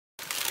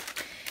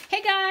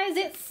Hey guys,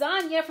 it's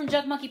Sonia from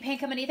Junk Monkey Paint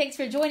Company. Thanks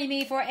for joining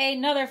me for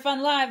another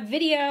fun live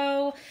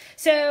video.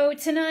 So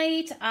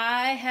tonight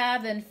I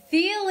have been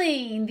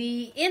feeling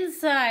the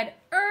inside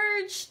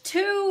urge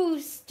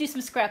to do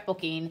some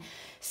scrapbooking.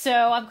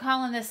 So I'm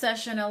calling this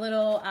session a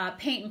little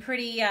paint and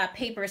pretty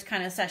papers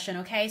kind of session,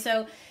 okay?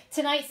 So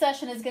tonight's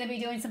session is going to be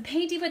doing some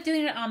painting, but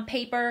doing it on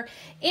paper.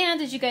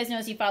 And as you guys know,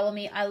 as you follow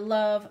me, I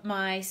love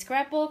my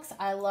scrapbooks.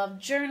 I love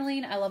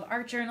journaling. I love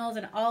art journals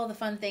and all the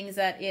fun things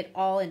that it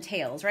all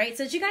entails, right?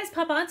 So as you guys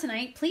pop on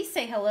tonight, please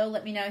say hello.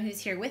 Let me know who's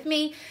here with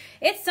me.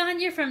 It's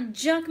Sonia from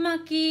Junk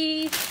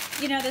Monkey.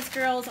 You know, this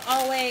girl's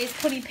always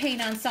putting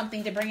paint on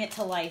something to bring it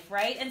to life,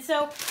 right? And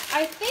so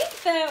I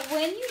think that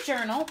when you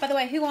journal, by the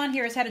way, who on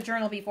here has had a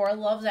journal before? I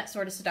love that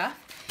sort of stuff.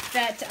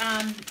 That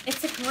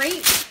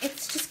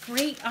it's just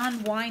great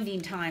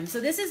unwinding time.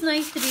 So this is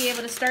nice to be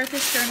able to start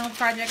this journal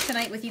project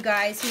tonight with you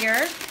guys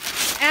here.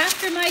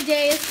 After my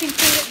day is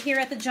concluded here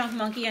at the Junk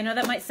Monkey, I know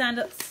that might sound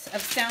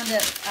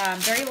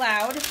very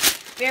loud.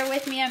 Bear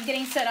with me, I'm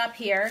getting set up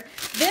here.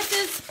 This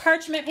is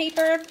parchment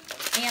paper,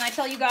 and I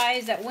tell you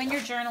guys that when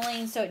you're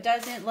journaling, so it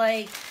doesn't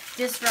like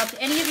disrupt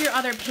any of your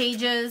other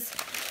pages,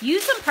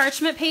 use some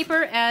parchment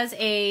paper as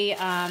a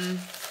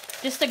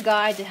just a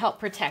guide to help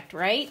protect,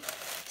 right?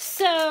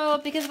 So,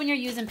 because when you're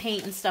using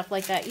paint and stuff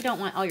like that, you don't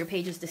want all your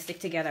pages to stick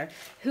together.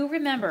 Who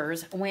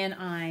remembers when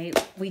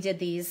we did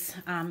these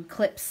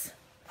clips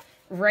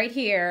right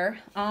here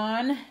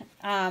on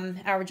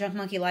our Junk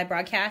Monkey live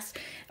broadcast?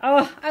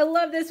 Oh, I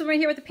love this one right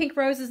here with the pink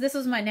roses. This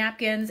was my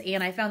napkins,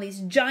 and I found these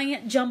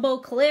giant jumbo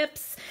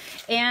clips,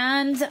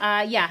 and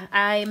yeah,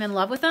 I'm in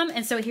love with them.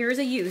 And so here's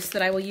a use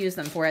that I will use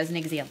them for as an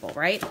example,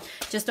 right?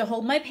 Just to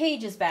hold my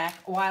pages back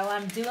while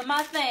I'm doing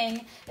my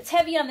thing. It's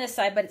heavy on this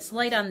side, but it's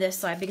light on this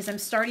side because I'm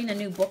starting a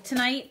new book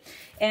tonight.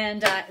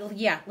 And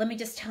yeah, let me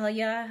just tell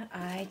you,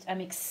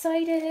 I'm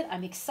excited.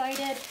 I'm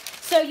excited.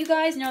 So you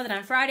guys know that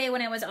on Friday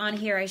when I was on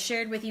here, I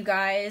shared with you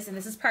guys, and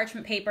this is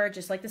parchment paper,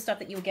 just like the stuff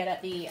that you'll get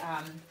at the,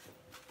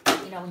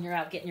 you know, when you're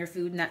out getting your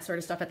food and that sort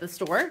of stuff at the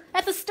store.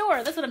 At the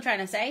store, that's what I'm trying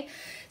to say.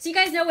 So you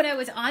guys know when I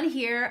was on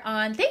here,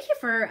 thank you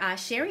for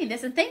sharing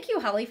this, and thank you,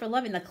 Holly, for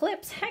loving the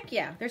clips. Heck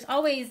yeah, there's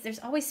always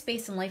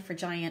space in life for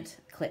giant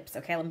clips,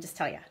 okay? Let me just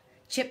tell you.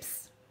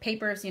 Chips,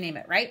 papers, you name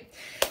it, right?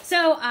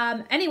 So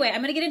anyway,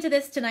 I'm going to get into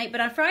this tonight, but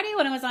on Friday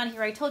when I was on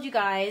here, I told you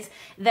guys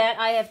that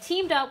I have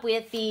teamed up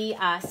with the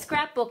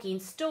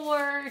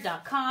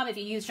scrapbookingstore.com. If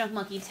you use Junk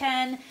Monkey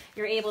 10,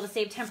 you're able to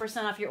save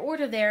 10% off your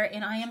order there,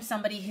 and I am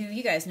somebody who,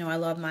 you guys know I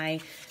love my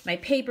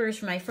papers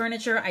for my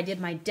furniture. I did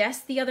my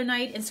desk the other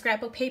night in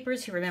scrapbook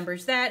papers. Who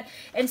remembers that?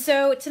 And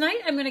so tonight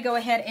I'm going to go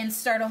ahead and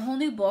start a whole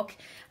new book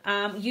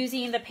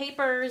using the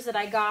papers that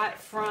I got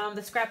from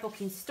the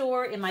scrapbooking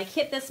store in my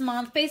kit this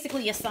month.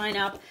 Basically, you sign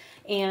up,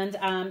 and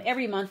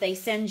every month they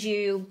send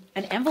you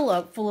an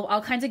envelope full of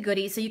all kinds of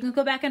goodies, so you can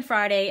go back on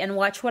Friday and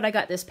watch what I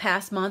got this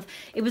past month.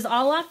 It was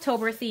all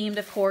October themed,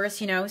 of course,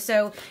 you know,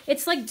 so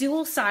it's like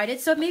dual-sided.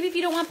 So maybe if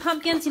you don't want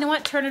pumpkins, you know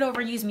what, turn it over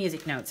and use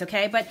music notes,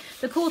 okay? But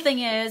the cool thing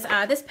is,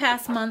 this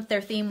past month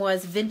their theme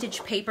was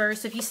vintage paper.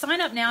 So if you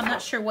sign up now, I'm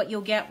not sure what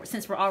you'll get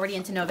since we're already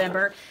into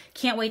November.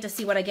 Can't wait to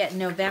see what I get in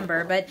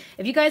November. But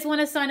if you guys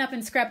want to sign up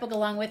and scrapbook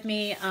along with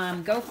me,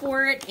 go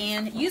for it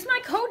and use my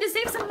code to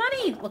save some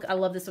money. Look, I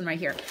love this one right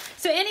here.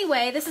 So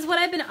anyway, this is what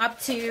I've been up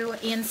to.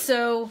 And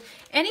so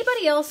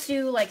anybody else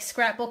do like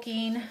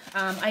scrapbooking?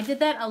 I did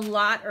that a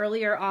lot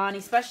earlier on,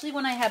 especially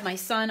when I had my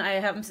son.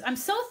 I'm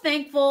so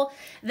thankful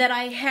that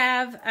I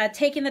have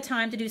taken the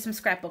time to do some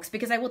scrapbooks,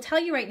 because I will tell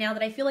you right now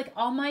that I feel like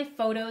all my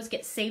photos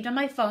get saved on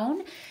my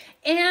phone.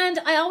 And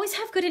I always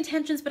have good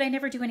intentions, but I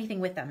never do anything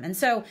with them. And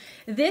so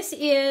this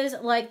is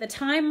like the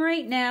time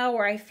right now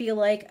where I feel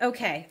like,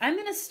 okay, I'm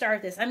going to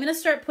start this. I'm going to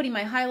start putting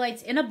my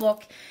highlights in a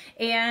book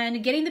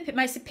and getting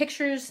my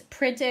pictures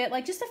printed,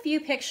 like just a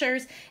few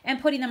pictures,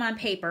 and putting them on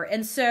paper.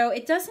 And so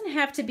it doesn't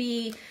have to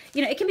be,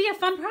 you know, it can be a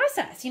fun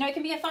process. You know, it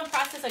can be a fun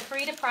process, a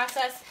creative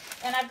process.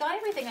 And I've got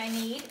everything I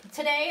need.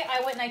 Today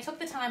I went and I took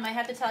the time, I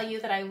have to tell you,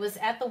 that I was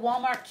at the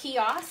Walmart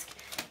kiosk.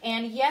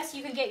 And yes,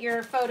 you can get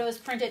your photos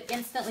printed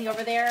instantly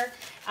over there.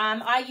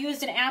 I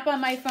used an app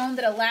on my phone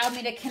that allowed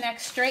me to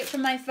connect straight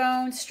from my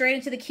phone, straight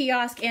into the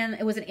kiosk, and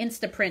it was an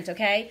Instaprint,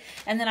 okay?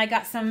 And then I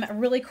got some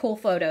really cool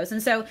photos.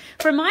 And so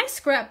for my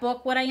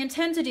scrapbook, what I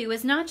intend to do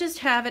is not just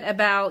have it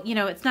about, you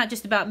know, it's not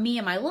just about me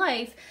and my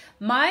life.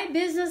 My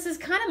business is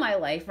kind of my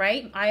life,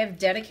 right? I have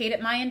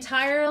dedicated my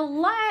entire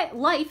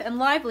life and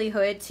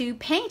livelihood to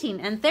painting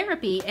and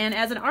therapy and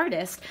as an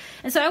artist.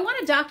 And so I want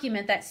to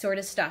document that sort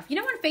of stuff. You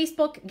know when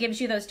Facebook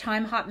gives you those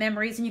time hop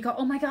memories and you go,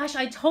 oh my gosh,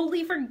 I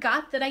totally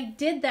forgot that I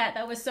did that.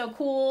 That was so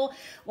cool.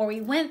 Or we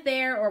went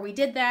there, or we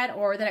did that,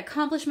 or that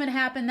accomplishment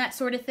happened, that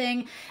sort of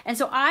thing. And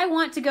so I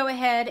want to go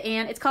ahead,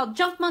 and it's called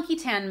Junk Monkey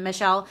 10,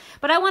 Michelle,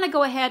 but I want to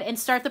go ahead and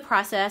start the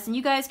process, and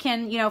you guys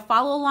can, you know,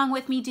 follow along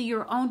with me, do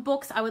your own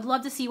books. I would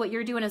love to see what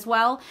you're doing as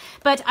well.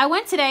 But I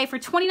went today for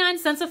 29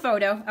 cents a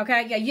photo,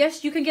 okay? Yeah,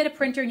 yes, you can get a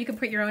printer and you can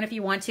print your own if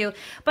you want to,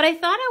 but I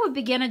thought I would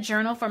begin a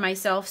journal for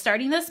myself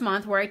starting this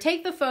month where I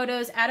take the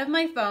photos out of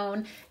my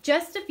phone,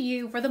 just just a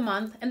few for the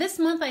month. And this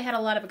month I had a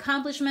lot of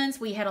accomplishments.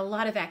 We had a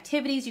lot of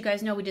activities. You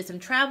guys know we did some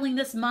traveling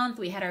this month.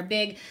 We had our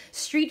big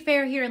street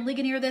fair here in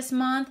Ligonier this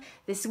month.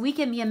 This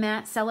weekend, me and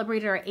Matt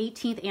celebrated our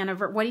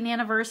 18th wedding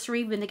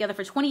anniversary. We've been together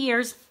for 20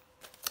 years.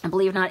 And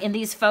believe it or not, in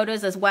these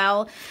photos as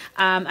well.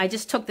 I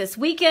just took this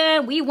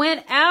weekend. We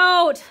went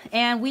out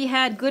and we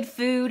had good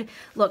food.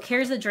 Look,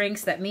 here's the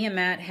drinks that me and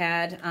Matt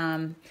had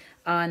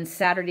on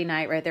Saturday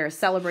night right there,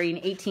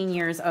 celebrating 18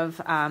 years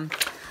of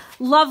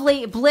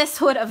lovely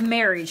blisshood of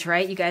marriage,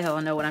 right? You guys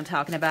all know what I'm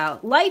talking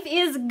about. Life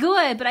is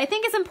good, but I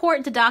think it's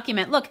important to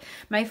document. Look,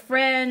 my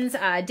friends,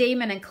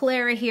 Damon and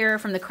Clara here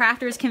from the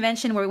Crafters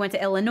Convention where we went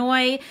to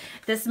Illinois.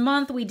 This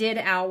month we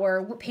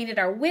painted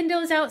our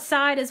windows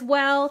outside as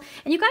well.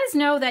 And you guys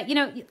know that, you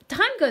know,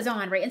 time goes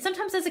on, right? And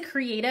sometimes as a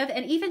creative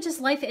and even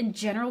just life in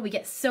general, we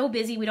get so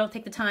busy we don't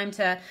take the time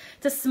to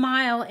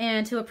smile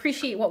and to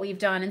appreciate what we've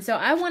done. And so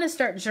I want to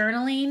start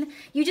journaling.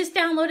 You just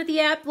downloaded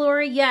the app,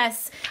 Lori?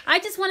 Yes. I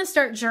just want to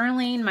start journaling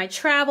my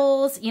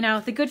travels, you know,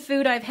 the good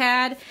food I've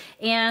had,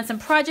 and some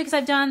projects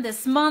I've done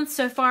this month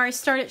so far. I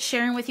started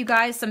sharing with you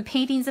guys some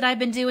paintings that I've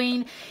been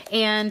doing,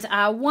 and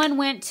one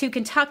went to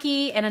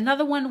Kentucky and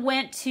another one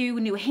went to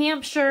New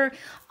Hampshire.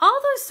 All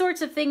those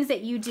sorts of things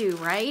that you do,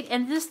 right?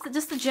 And just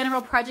the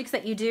general projects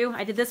that you do.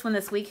 I did this one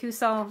this week. Who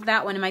saw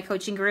that one in my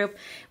coaching group?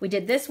 We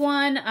did this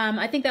one.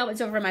 I think that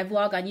was over in my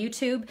blog on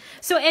YouTube.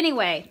 So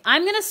anyway,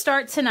 I'm going to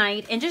start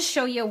tonight and just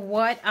show you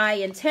what I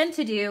intend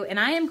to do.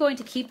 And I am going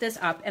to keep this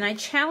up. And I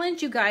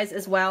challenge you guys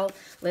as well.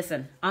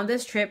 Listen, on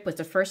this trip was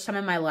the first time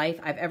in my life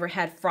I've ever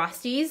had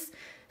Frosties.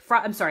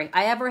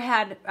 I ever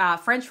had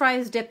French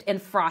fries dipped in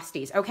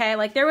Frosties. Okay,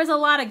 like there was a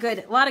lot of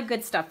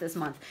good stuff this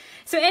month.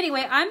 So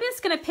anyway, I'm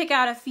just gonna pick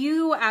out a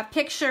few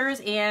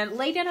pictures and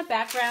lay down a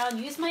background.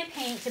 Use my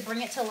paint to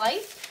bring it to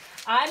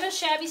life. I'm a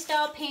shabby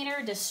style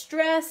painter,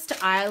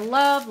 distressed. I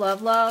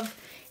love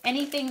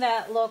anything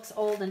that looks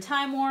old and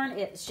time worn.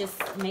 It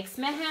just makes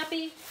me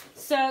happy.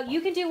 So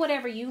you can do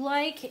whatever you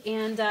like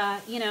and,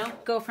 you know,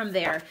 go from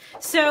there.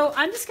 So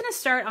I'm just going to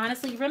start,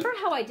 honestly. Remember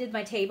how I did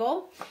my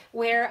table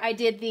where I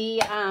did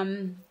the,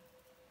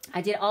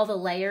 I did all the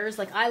layers?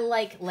 Like, I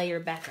like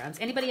layered backgrounds.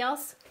 Anybody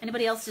else?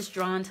 Anybody else just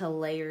drawn to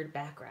layered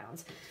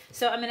backgrounds?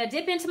 So I'm going to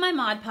dip into my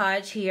Mod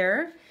Podge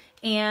here,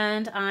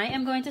 and I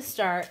am going to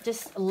start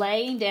just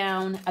laying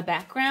down a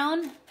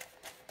background,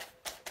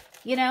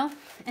 you know,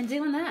 and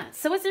doing that.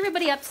 So what's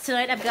everybody up to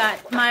tonight? I've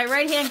got my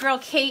right-hand girl,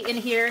 Kate, in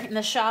here in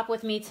the shop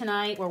with me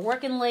tonight. We're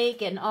working late,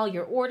 getting all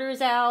your orders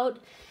out.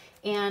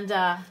 And,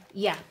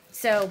 yeah,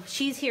 so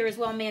she's here as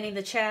well, manning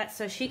the chat,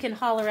 so she can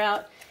holler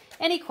out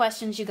any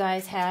questions you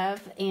guys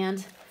have.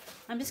 And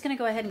I'm just going to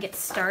go ahead and get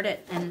started.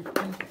 And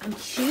I'm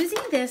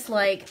choosing this,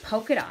 like,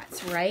 polka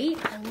dots, right?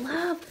 I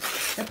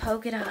love the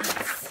polka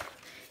dots.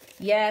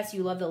 Yes,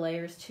 you love the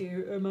layers,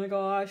 too. Oh, my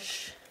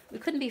gosh. We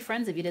couldn't be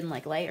friends if you didn't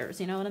like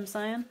layers. You know what I'm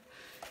saying?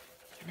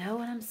 You know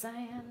what I'm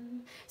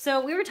saying?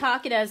 So we were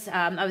talking as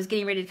I was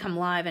getting ready to come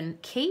live,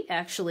 and Kate,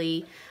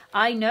 actually,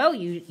 I know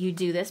you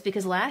do this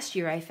because last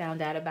year I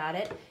found out about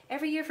it.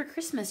 Every year for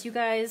Christmas, you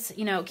guys,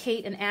 you know,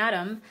 Kate and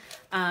Adam.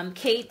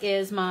 Kate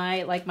is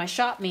my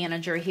shop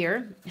manager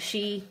here.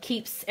 She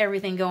keeps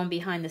everything going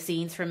behind the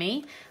scenes for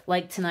me,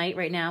 like tonight,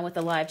 right now with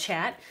the live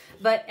chat.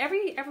 But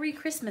every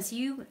Christmas,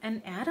 you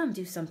and Adam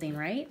do something,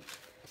 right?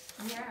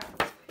 Yeah.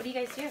 What do you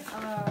guys do?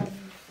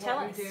 Tell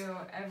us. What we do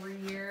every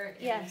year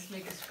is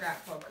make a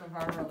scrapbook of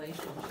our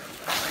relationship with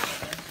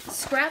each other.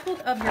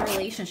 Scrapbook of your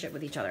relationship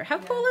with each other. How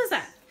cool is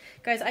that?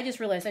 Guys, I just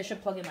realized I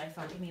should plug in my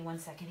phone. Give me 1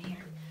 second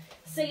here.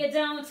 So you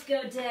don't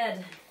go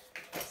dead.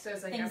 So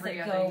it's like every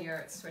other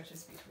year it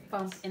switches between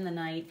bump in the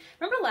night.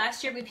 Remember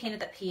last year we painted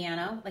that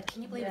piano? Like,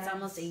 can you believe it's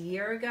almost a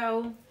year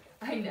ago?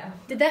 I know.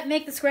 Did that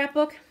make the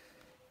scrapbook?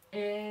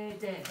 It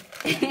did.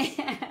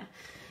 Yes.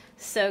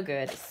 So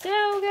good.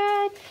 So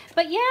good.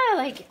 But yeah,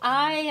 like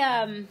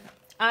I'm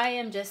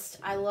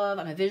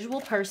a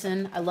visual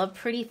person. I love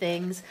pretty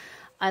things.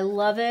 I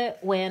love it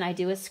when I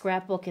do a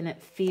scrapbook and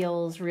it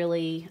feels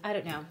really, I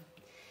don't know.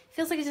 It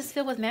feels like it's just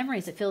filled with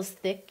memories. It feels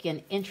thick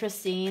and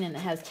interesting, and it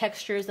has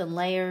textures and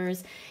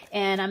layers.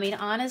 And I mean,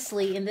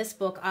 honestly, in this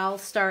book, I'll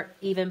start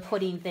even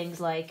putting things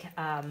like,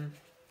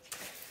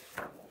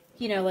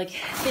 you know, like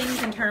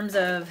things in terms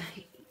of,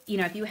 you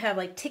know, if you have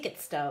like ticket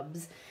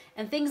stubs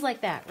and things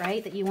like that,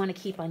 right, that you want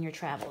to keep on your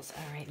travels.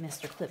 All right,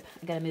 Mr. Clip,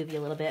 I got to move you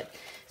a little bit.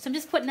 So I'm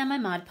just putting on my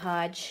Mod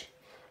Podge.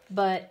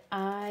 But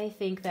I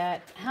think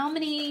that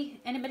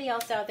anybody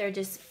else out there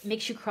just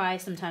makes you cry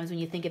sometimes when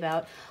you think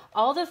about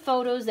all the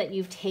photos that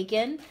you've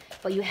taken,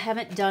 but you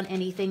haven't done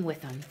anything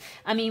with them.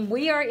 I mean,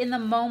 we are in the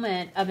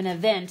moment of an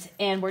event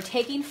and we're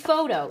taking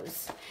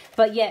photos,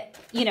 but yet,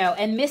 you know,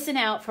 and missing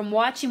out from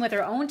watching with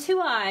our own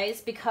 2 eyes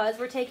because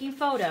we're taking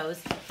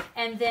photos,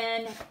 and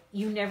then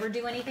you never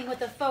do anything with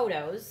the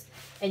photos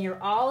and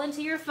you're all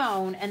into your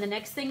phone, and the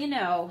next thing you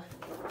know,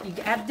 you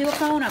have to do a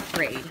phone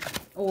upgrade,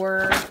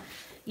 or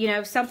you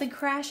know, something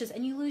crashes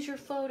and you lose your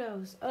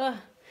photos. Ugh.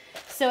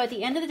 So at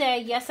the end of the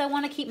day, yes, I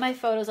want to keep my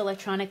photos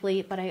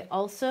electronically, but I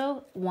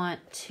also want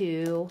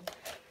to,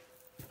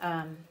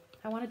 I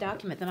want to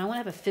document them. I want to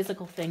have a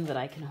physical thing that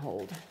I can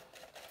hold.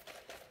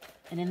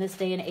 And in this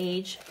day and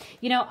age,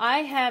 you know,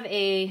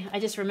 I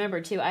just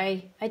remembered too,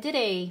 I did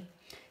a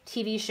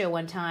TV show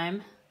one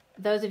time.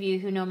 Those of you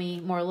who know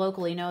me more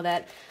locally know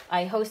that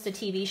I host a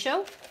TV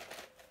show,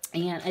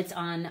 and it's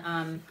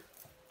on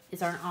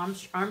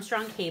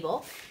Armstrong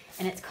Cable,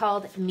 and it's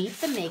called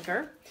Meet the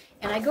Maker.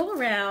 And I go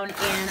around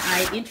and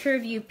I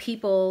interview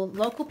people,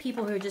 local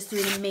people who are just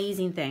doing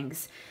amazing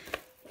things.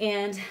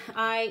 And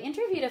I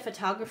interviewed a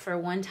photographer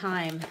one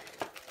time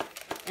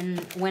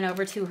and went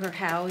over to her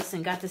house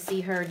and got to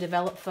see her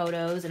develop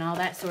photos and all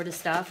that sort of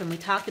stuff. And we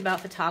talked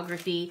about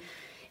photography,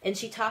 and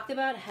she talked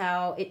about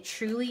how it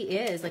truly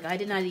is, like I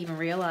did not even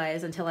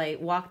realize until I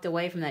walked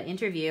away from that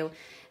interview,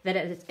 that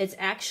it's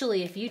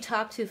actually, if you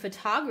talk to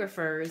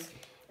photographers,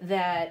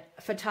 that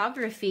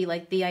photography,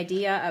 like the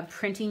idea of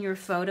printing your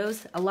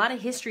photos, a lot of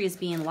history is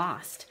being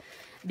lost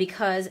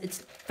because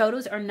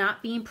photos are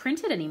not being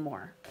printed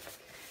anymore.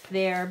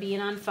 They're being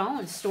on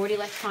phones, stored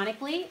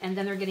electronically, and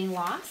then they're getting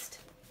lost.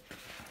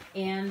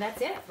 And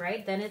that's it,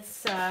 right? Then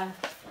it's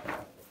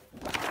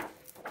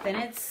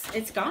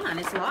gone.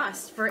 It's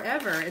lost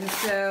forever. And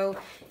so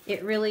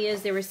it really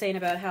is. They were saying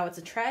about how it's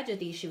a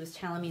tragedy. She was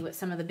telling me what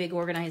some of the big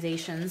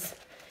organizations,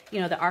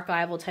 you know, the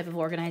archival type of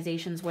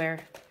organizations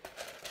where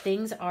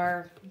things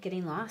are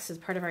getting lost as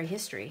part of our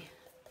history.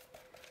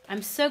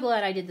 I'm so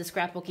glad I did the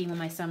scrapbooking when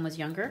my son was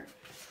younger.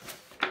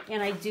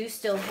 And I do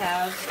still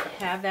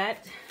have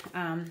that.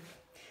 And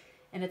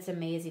it's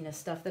amazing the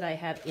stuff that I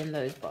have in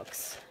those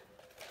books.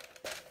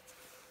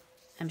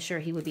 I'm sure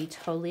he would be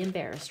totally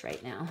embarrassed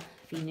right now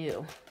if he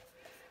knew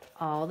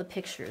all the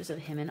pictures of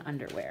him in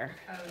underwear.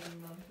 I would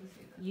love to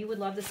see that. You would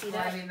love to see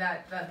that? I mean,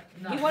 that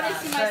not you want to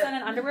that, see my son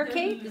in underwear,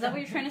 Kate? Is that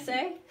what you're trying to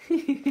say?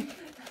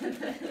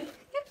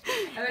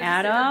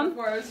 Adam?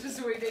 Before, I was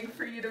just waiting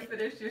for you to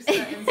finish your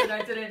sentence, and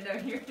I didn't know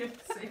you were going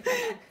to say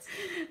that.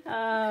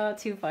 Oh,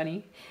 too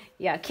funny.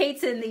 Yeah,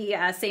 Kate's in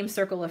the same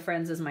circle of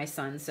friends as my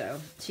son,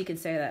 so she can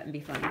say that and be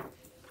funny.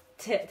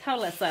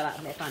 Totally say that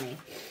and be funny.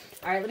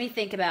 All right, let me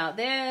think about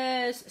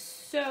this.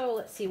 So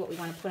let's see what we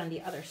want to put on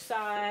the other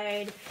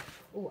side.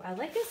 Oh, I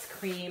like this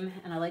cream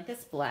and I like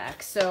this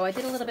black. So I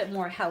did a little bit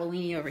more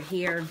Halloween-y over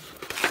here.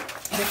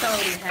 This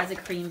already has a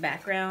cream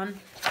background.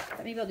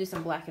 But maybe I'll do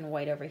some black and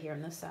white over here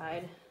on this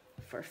side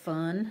for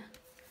fun.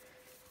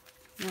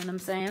 You know what I'm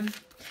saying?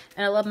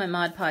 And I love my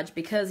Mod Podge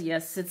because,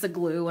 yes, it's a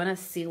glue and a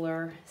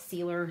sealer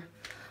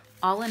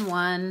all in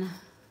one.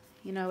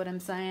 You know what I'm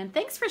saying?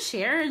 Thanks for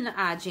sharing,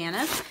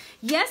 Janice.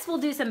 Yes, we'll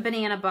do some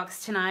Banana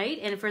Bucks tonight.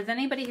 And for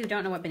anybody who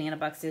don't know what Banana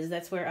Bucks is,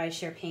 that's where I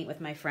share paint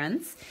with my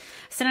friends.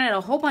 Sent out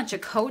a whole bunch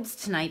of codes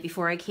tonight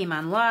before I came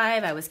on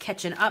live. I was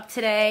catching up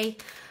today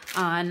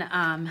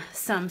on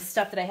some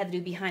stuff that I had to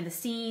do behind the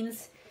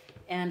scenes.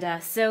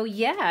 And so,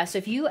 yeah. So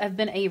if you have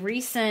been a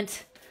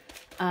recent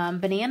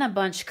Banana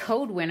Bunch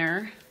code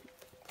winner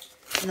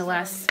in the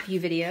last few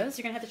videos,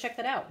 you're going to have to check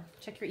that out.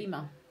 Check your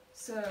email.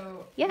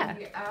 So, yeah.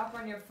 The app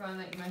on your phone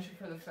that you mentioned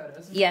for the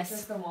photos, is yes. it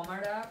just the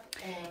Walmart app?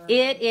 Or?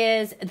 It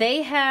is.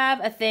 They have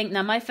a thing.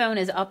 Now, my phone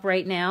is up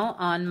right now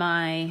on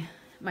my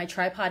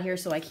tripod here,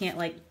 so I can't,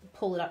 like,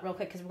 pull it up real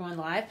quick because we're going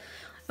live.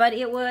 But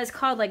it was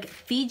called, like,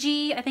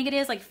 Fiji, I think it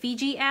is, like,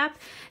 Fiji app.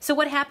 So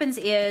what happens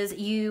is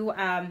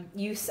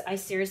I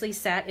seriously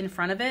sat in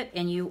front of it,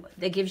 and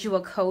it gives you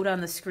a code on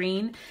the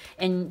screen,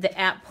 and the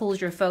app pulls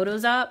your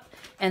photos up,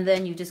 and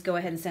then you just go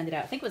ahead and send it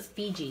out. I think it was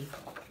Fiji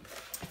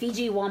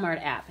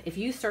Walmart app. If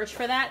you search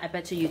for that, I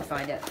bet you'd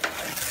find it.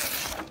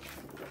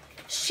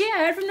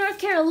 Sharon from North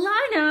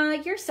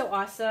Carolina. You're so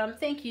awesome.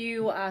 Thank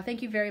you.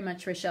 Thank you very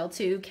much, Rochelle,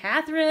 too.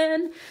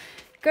 Catherine.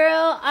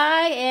 Girl,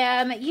 I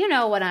am, you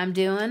know what I'm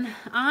doing.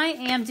 I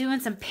am doing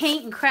some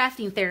paint and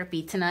crafting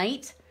therapy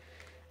tonight.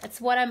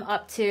 That's what I'm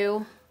up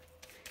to.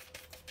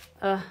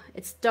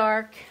 It's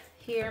dark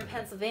here in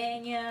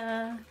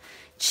Pennsylvania.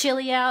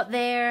 Chilly out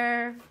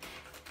there.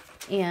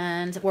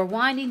 And we're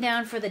winding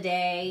down for the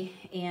day,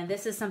 and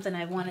this is something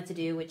I wanted to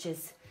do, which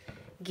is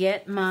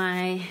get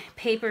my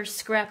paper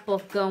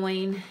scrapbook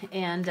going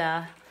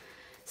and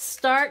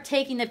start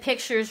taking the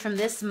pictures from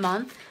this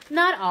month.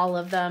 Not all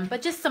of them,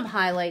 but just some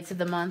highlights of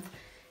the month,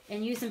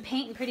 and use some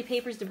paint and pretty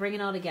papers to bring it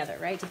all together,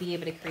 right, to be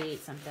able to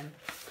create something.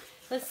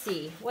 Let's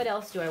see, what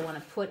else do I want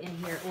to put in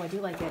here? Oh, I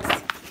do like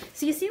this.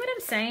 So you see what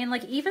I'm saying?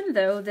 Like, even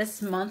though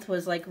this month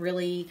was like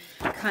really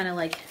kind of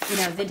like, you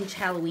know, vintage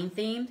Halloween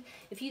themed,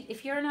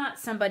 if you're not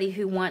somebody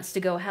who wants to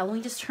go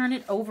Halloween, just turn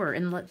it over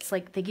and let's,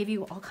 like, they give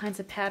you all kinds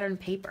of pattern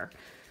paper.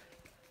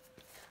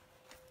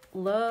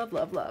 Love,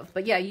 love, love.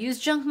 But yeah, use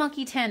Junk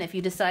Monkey 10 if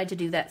you decide to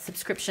do that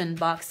subscription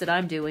box that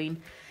I'm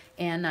doing,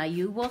 and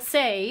you will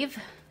save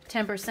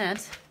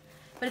 10%.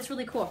 But it's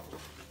really cool.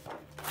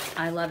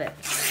 I love it.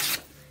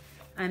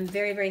 I'm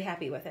very, very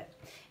happy with it.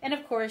 And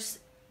of course,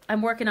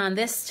 I'm working on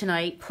this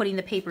tonight, putting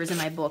the papers in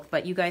my book,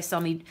 but you guys saw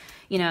me,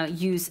 you know,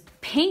 use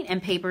paint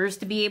and papers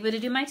to be able to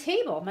do my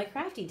table, my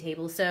crafting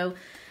table. So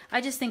I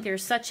just think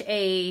there's such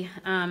a,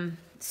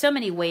 so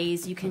many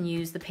ways you can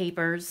use the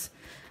papers.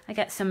 I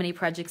got so many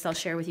projects I'll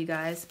share with you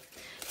guys.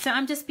 So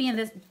I'm just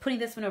putting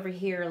this one over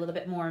here a little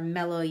bit more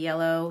mellow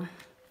yellow.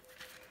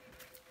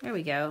 There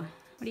we go.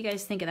 What do you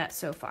guys think of that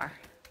so far?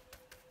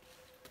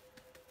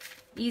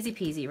 Easy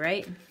peasy,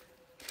 right?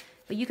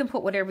 But you can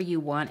put whatever you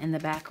want in the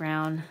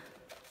background.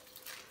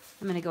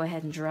 I'm gonna go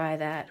ahead and dry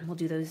that. We'll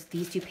do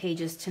these 2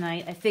 pages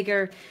tonight. I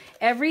figure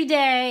every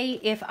day,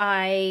 if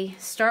I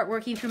start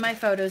working through my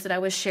photos that I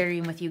was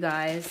sharing with you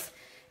guys,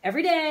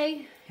 every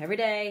day,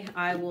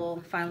 I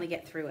will finally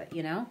get through it,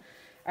 you know?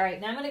 All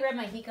right, now I'm gonna grab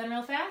my heat gun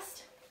real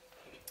fast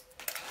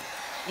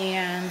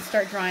and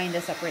start drying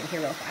this up right here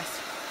real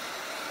fast.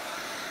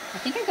 I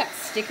think I've got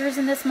stickers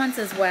in this month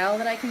as well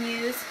that I can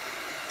use.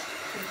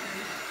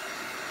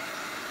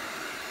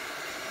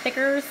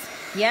 Stickers,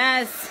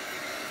 yes.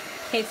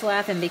 Kate's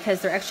laughing because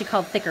they're actually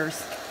called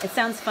thickers. It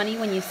sounds funny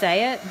when you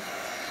say it,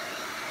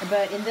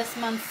 but in this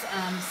month's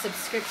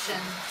subscription,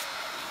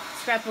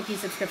 scrapbooking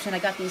subscription, I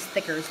got these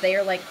thickers. They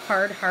are like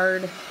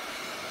hard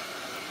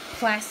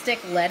plastic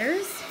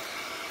letters.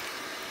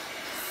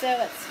 So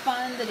it's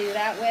fun to do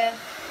that with.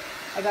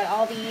 I got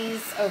all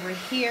these over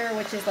here,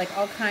 which is like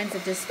all kinds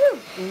of just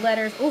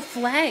letters. Oh,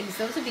 flags.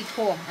 Those would be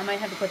cool. I might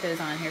have to put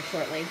those on here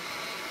shortly.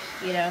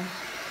 You know.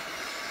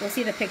 We'll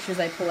see the pictures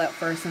I pull out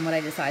first and what I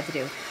decide to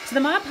do. So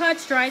the Mod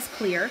Podge dries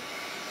clear,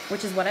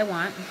 which is what I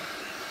want.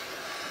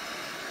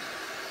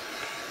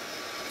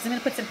 So I'm going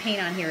to put some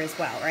paint on here as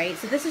well, right?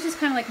 So this is just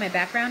kind of like my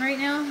background right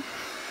now.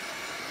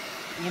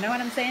 You know what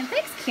I'm saying?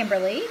 Thanks,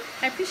 Kimberly.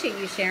 I appreciate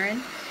you,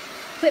 Sharon.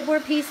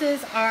 Chipboard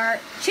pieces are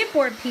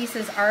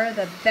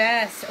the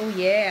best. Oh,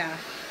 yeah.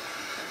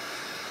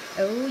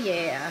 Oh,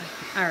 yeah.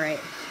 All right.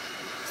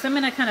 So I'm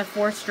going to kind of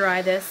force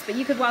dry this, but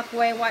you could walk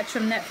away, watch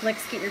some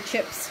Netflix, get your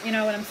chips, you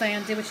know what I'm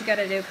saying? Do what you got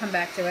to do, come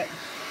back to it.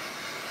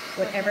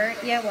 Whatever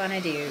you want to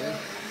do.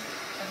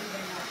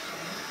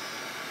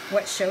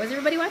 What show is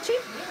everybody watching?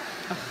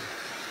 Oh.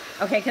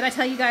 Okay, can I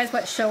tell you guys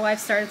what show I've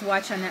started to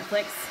watch on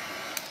Netflix?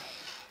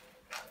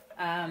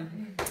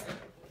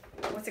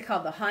 What's it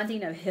called? The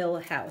Haunting of Hill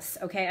House.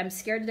 Okay, I'm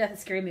scared to death of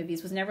scary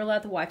movies. Was never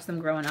allowed to watch them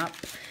growing up.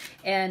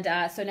 And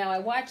so now I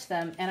watch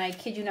them, and I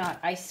kid you not,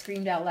 I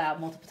screamed out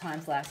loud multiple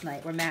times last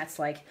night where Matt's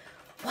like,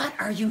 "What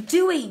are you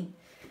doing?"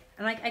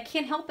 I'm like, I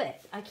can't help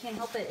it. I can't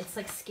help it. It's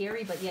like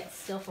scary, but yet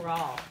still for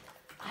all.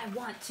 I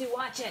want to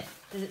watch it.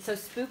 Is it so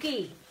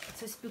spooky? It's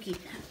so spooky.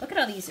 Look at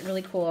all these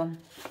really cool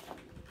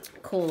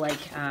like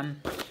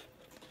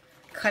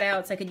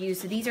cutouts I could use.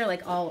 So these are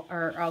like all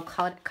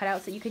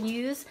cutouts that you can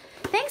use.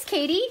 Thanks,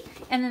 Katie.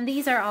 And then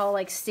these are all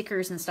like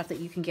stickers and stuff that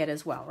you can get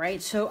as well,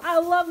 right? So I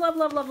love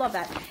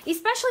that.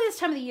 Especially this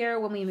time of the year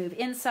when we move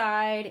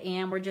inside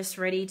and we're just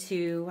ready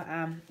to,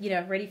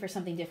 ready for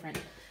something different.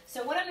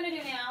 So what I'm going to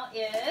do now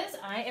is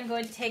I am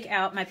going to take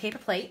out my paper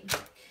plate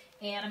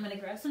and I'm going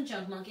to grab some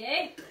Junk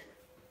Monkey.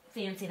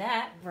 Fancy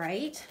that,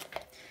 right?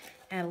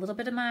 Add a little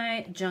bit of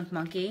my Junk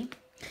Monkey.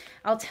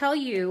 I'll tell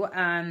you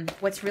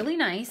what's really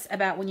nice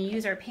about when you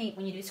use our paint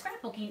when you do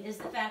scrapbooking is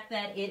the fact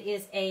that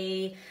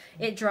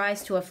it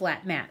dries to a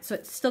flat mat. So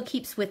it still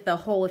keeps with the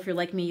whole, if you're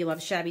like me, you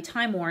love shabby,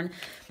 time worn,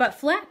 but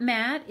flat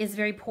mat is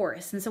very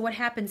porous. And so what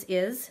happens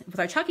is with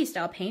our chalky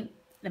style paint,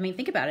 I mean,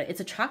 think about it. It's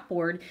a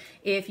chalkboard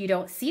if you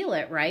don't seal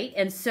it, right?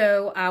 And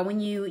so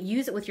when you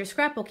use it with your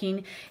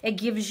scrapbooking, it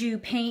gives you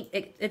paint.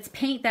 It's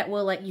paint that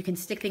will, like, you can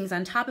stick things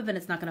on top of it.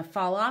 It's not going to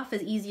fall off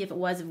as easy if it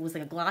was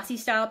like a glossy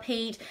style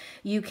paint.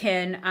 You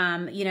can,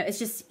 it's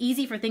just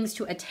easy for things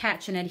to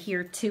attach and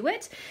adhere to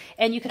it.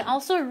 And you can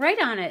also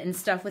write on it and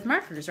stuff with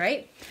markers,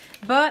 right?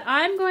 But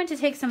I'm going to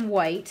take some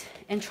white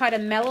and try to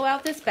mellow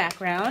out this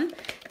background.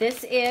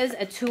 This is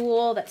a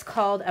tool that's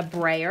called a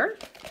brayer.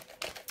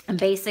 And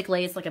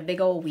basically, it's like a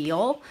big old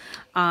wheel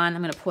on.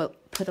 I'm going to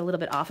put a little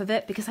bit off of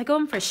it because I go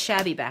in for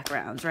shabby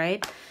backgrounds,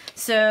 right?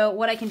 So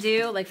what I can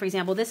do, like for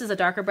example, this is a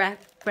darker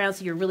background,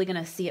 so you're really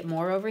going to see it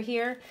more over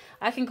here.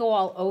 I can go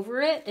all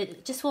over it.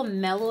 It just will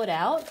mellow it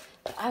out.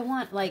 But I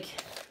want, like,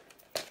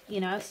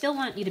 I still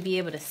want you to be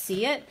able to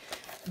see it,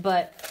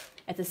 but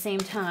at the same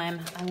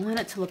time, I want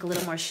it to look a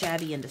little more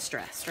shabby and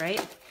distressed,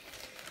 right?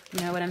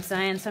 You know what I'm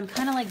saying? So I'm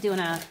kind of like doing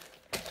a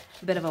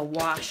bit of a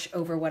wash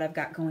over what I've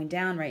got going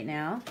down right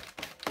now.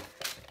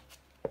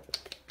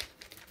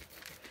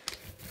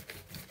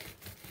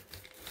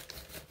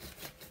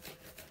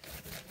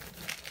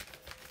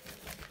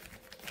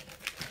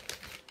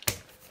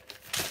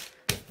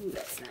 Ooh,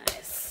 that's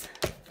nice.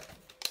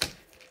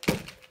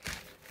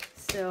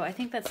 So I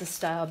think that's the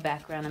style of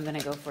background I'm going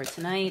to go for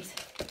tonight.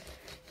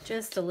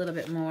 Just a little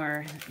bit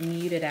more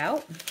muted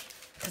out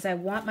because I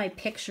want my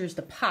pictures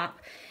to pop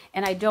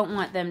and I don't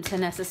want them to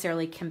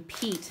necessarily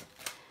compete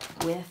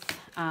with,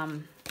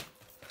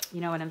 you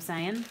know what I'm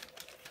saying?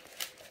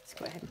 Let's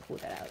go ahead and pull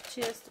that out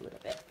just a little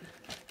bit.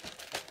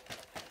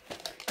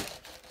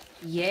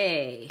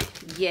 Yay.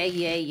 Yay,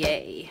 yay,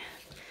 yay.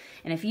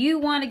 And if you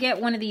want to get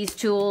one of these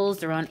tools,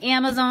 they're on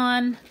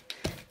Amazon.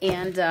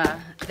 And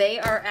they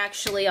are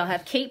actually, I'll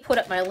have Kate put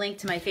up my link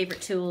to my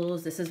favorite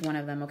tools. This is one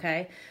of them,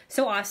 okay?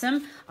 So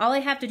awesome. All I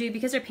have to do,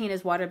 because their paint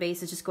is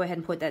water-based, is just go ahead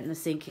and put that in the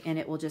sink, and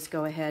it will just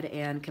go ahead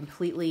and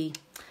completely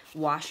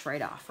wash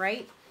right off,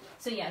 right?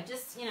 So yeah,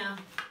 just,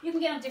 you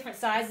can get them different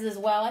sizes as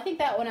well. I think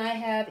that one I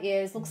have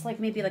looks like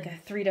maybe like a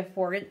 3 to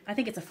 4 inch. I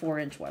think it's a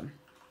 4-inch one.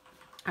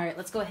 All right,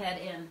 let's go ahead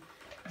and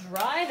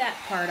dry that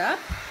part up.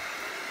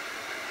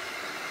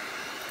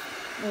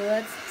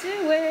 Let's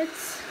do it.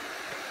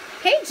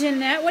 Hey,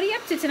 Jeanette, what are you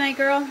up to tonight,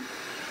 girl?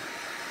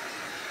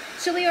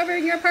 Chilly over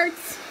in your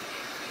parts?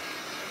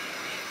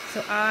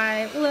 So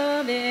I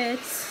love it.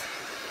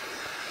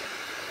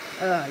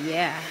 Oh,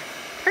 yeah.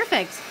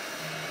 Perfect.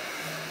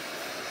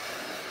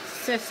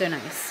 So, so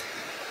nice.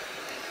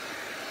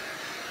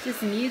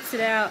 Just mutes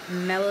it out,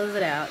 mellows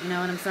it out. You know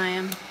what I'm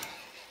saying?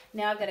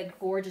 Now I've got a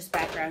gorgeous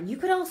background. You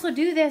could also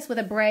do this with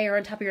a brayer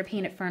on top of your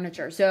painted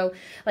furniture. So,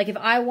 like if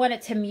I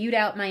wanted to mute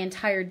out my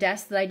entire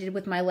desk that I did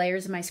with my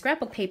layers of my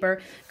scrapbook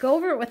paper, go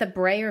over it with a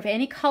brayer of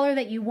any color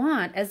that you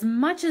want, as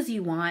much as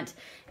you want,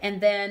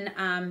 and then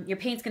your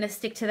paint's going to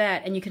stick to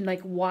that, and you can like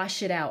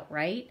wash it out,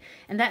 right?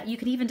 And that you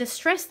can even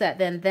distress that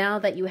then, now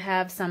that you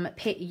have some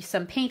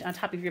paint on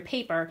top of your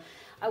paper.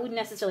 I wouldn't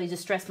necessarily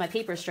distress my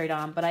paper straight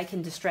on, but I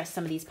can distress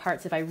some of these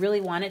parts if I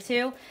really wanted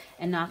to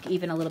and knock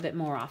even a little bit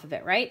more off of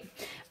it, right?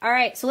 All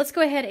right, so let's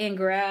go ahead and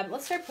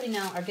let's start putting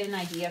out or get an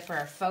idea for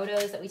our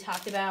photos that we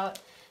talked about.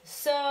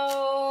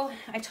 So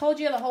I told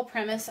you the whole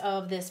premise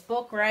of this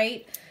book,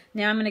 right?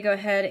 Now I'm gonna go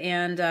ahead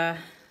and,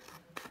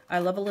 I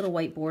love a little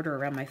white border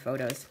around my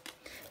photos.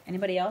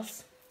 Anybody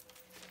else?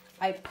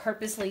 I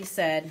purposely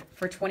said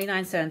for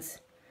 29 cents,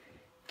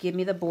 give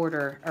me the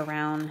border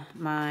around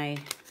my...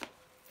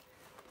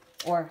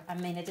 Or, I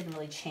mean, it didn't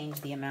really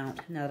change the amount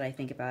now that I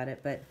think about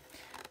it, but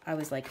I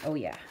was like, oh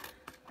yeah.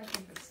 I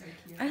think it's so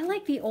cute. I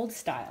like the old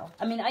style.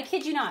 I mean, I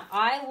kid you not.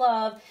 I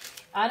love,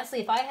 honestly,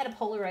 if I had a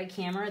Polaroid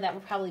camera, that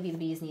would probably be the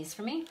bee's knees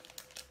for me.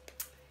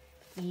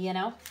 You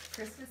know?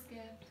 Christmas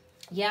gift.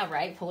 Yeah,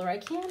 right.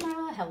 Polaroid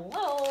camera.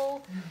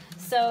 Hello.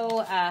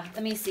 So,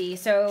 let me see.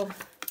 So...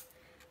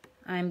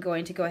 I'm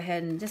going to go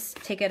ahead and just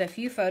take out a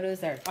few photos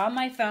that are on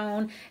my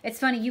phone. It's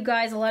funny, you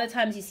guys, a lot of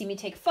times you see me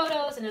take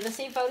photos, and they're the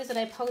same photos that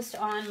I post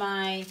on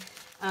my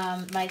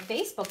my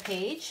Facebook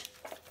page.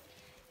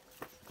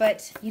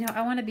 But, you know,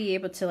 I want to be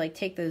able to, like,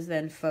 take those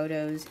then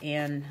photos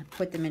and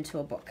put them into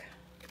a book.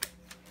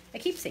 A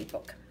keepsake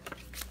book.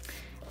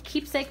 A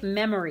keepsake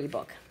memory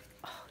book.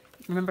 Oh,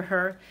 remember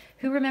her?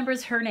 Who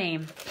remembers her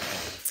name?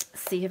 Let's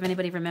see if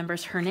anybody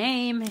remembers her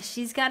name.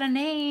 She's got a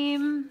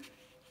name.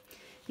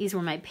 These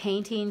were my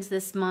paintings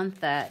this month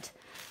that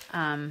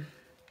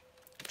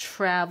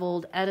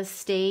traveled out of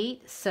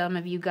state. Some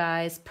of you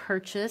guys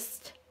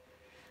purchased,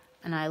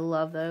 and I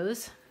love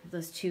those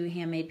two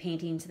handmade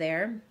paintings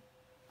there.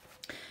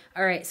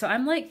 All right, so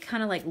I'm like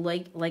kind of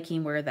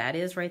liking where that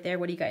is right there.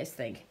 What do you guys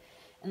think?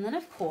 And then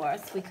of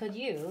course we could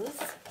use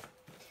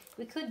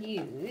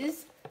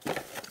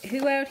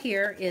who out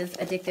here is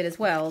addicted as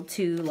well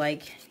to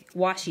like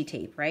washi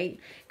tape, right?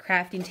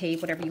 Crafting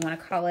tape, whatever you want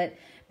to call it.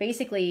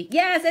 Basically,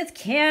 yes, it's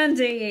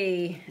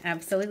Candy.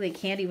 Absolutely.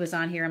 Candy was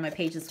on here on my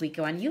page this week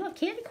going, you love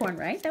candy corn,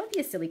 right? That would be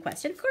a silly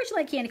question. Of course you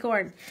like candy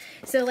corn.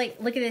 So, like,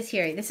 look at this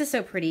here. This is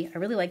so pretty. I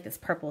really like this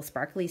purple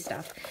sparkly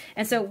stuff.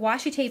 And so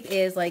washi tape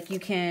is like you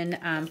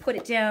can put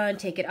it down,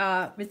 take it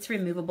off. It's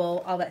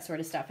removable, all that sort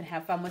of stuff, and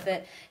have fun with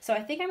it. So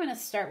I think I'm going to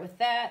start with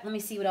that. Let me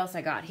see what else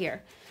I got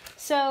here.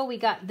 So we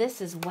got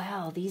this as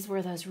well. These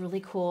were those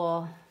really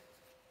cool,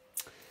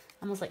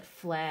 almost like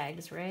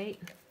flags, right?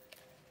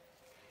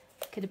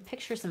 Could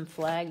picture some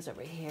flags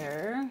over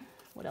here.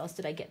 What else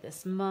did I get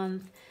this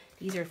month?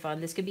 These are fun.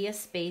 This could be a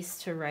space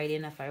to write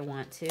in if I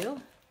want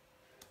to.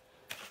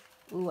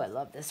 Ooh, I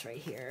love this right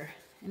here.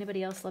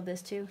 Anybody else love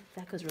this too?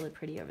 That goes really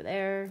pretty over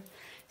there.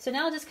 So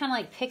now I'll just kind of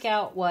like pick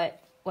out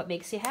what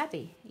makes you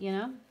happy, you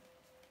know?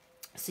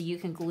 So you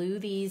can glue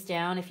these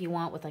down if you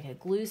want with like a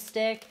glue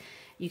stick.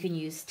 You can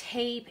use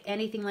tape,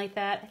 anything like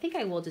that. I think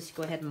I will just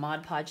go ahead and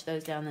Mod Podge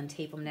those down, then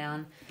tape them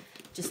down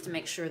just to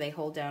make sure they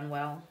hold down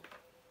well.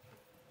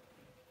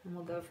 And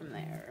we'll go from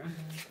there.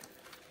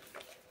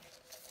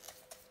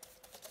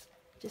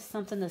 Just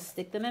something to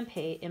stick them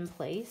in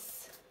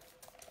place.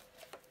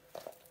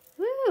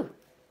 Woo!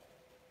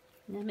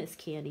 Now, Miss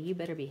Candy, you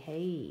better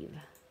behave.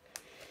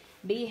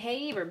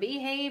 Behave or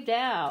behaved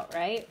out,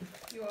 right?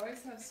 You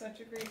always have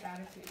such a great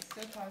attitude,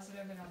 so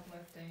positive and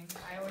uplifting.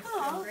 I always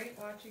feel great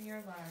watching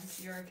your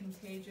lives. You're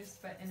contagious,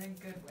 but in a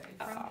good way.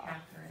 From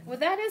Catherine. Well,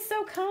 that is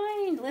so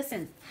kind.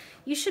 Listen,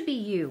 you should be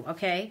you,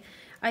 okay?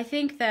 I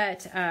think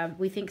that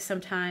we think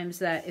sometimes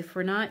that if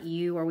we're not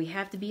you, or we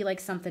have to be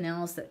like something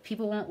else, that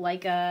people won't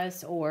like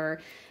us,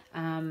 or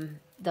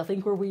they'll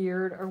think we're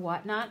weird or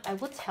whatnot. I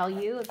will tell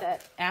you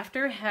that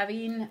after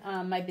having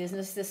my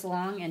business this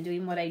long and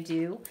doing what I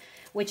do,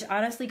 which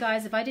honestly,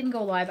 guys, if I didn't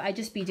go live, I'd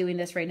just be doing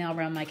this right now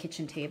around my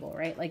kitchen table,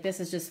 right? Like, this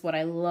is just what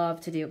I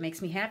love to do. It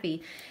makes me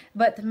happy.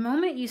 But the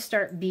moment you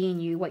start being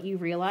you, what you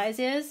realize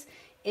is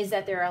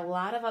that there are a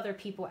lot of other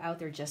people out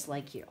there just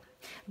like you.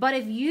 But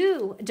if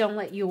you don't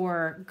let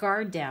your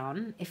guard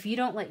down, if you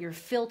don't let your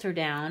filter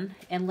down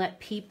and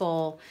let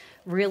people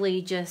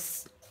really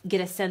just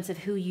get a sense of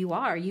who you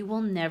are, you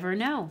will never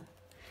know.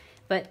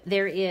 But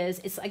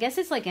I guess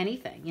it's like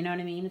anything, you know what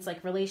I mean? It's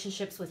like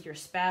relationships with your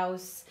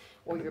spouse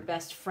or your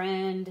best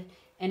friend.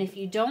 And if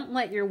you don't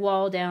let your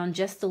wall down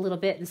just a little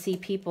bit and see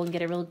people and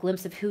get a real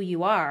glimpse of who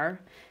you are,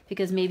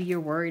 because maybe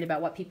you're worried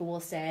about what people will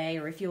say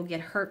or if you'll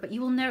get hurt, but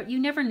you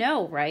never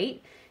know,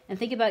 right? and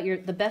think about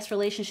the best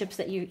relationships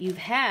that you've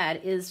had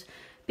is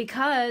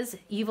because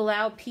you've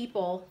allowed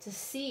people to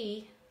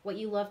see what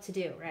you love to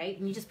do, right?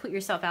 And you just put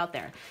yourself out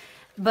there.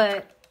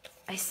 But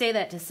I say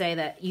that to say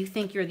that you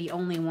think you're the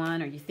only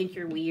one, or you think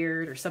you're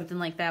weird or something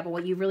like that. But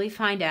what you really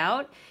find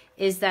out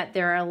is that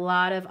there are a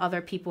lot of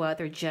other people out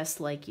there just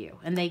like you,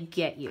 and they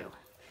get you.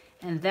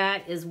 And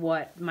that is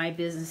what my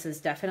business has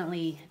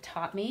definitely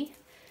taught me,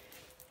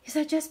 is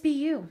that just be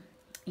you.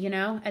 You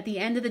know, at the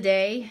end of the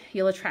day,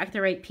 you'll attract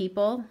the right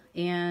people,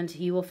 and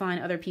you will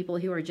find other people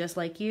who are just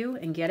like you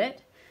and get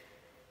it.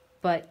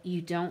 But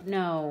you don't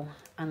know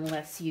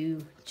unless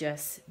you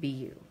just be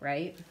you,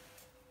 right?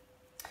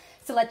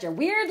 So let your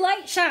weird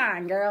light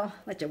shine, girl.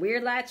 Let your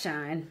weird light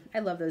shine. I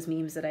love those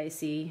memes that I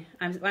see.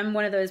 I'm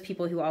one of those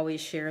people who always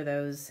share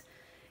those,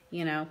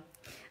 you know.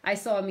 I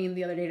saw a meme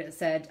the other day that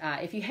said,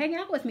 if you hang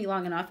out with me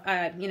long enough,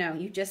 you know,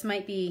 you just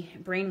might be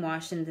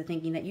brainwashed into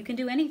thinking that you can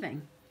do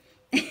anything.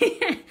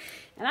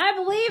 And I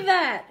believe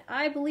that.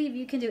 I believe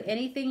you can do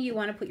anything you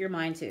want to put your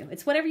mind to.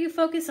 It's whatever you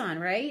focus on,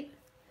 right?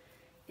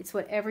 It's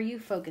whatever you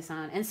focus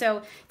on. And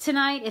so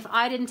tonight, if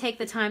I didn't take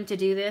the time to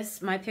do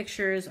this, my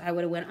pictures, I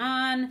would have went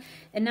on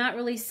and not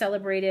really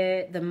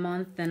celebrated the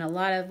month and a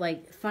lot of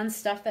like fun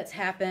stuff that's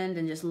happened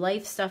and just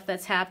life stuff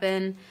that's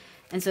happened.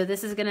 And so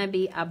this is going to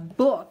be a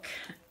book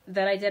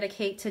that I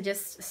dedicate to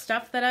just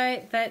stuff that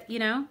I've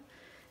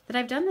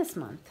done this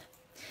month.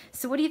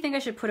 So what do you think I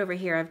should put over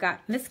here? I've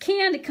got Miss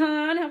Candy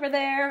Con over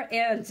there,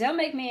 and don't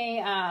make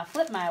me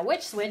flip my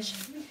witch switch.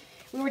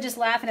 We were just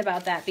laughing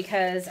about that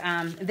because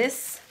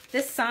this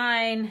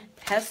sign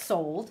has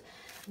sold,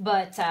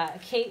 but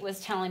Kate was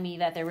telling me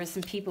that there was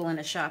some people in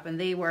the shop, and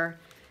they were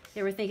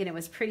thinking it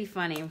was pretty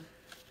funny.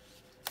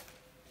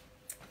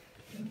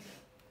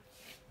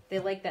 They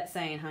like that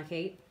saying, huh,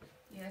 Kate?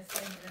 Yes,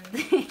 I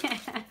do.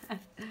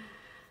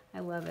 I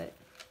love it.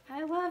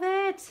 I love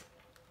it.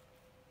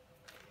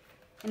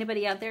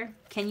 Anybody out there?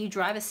 Can you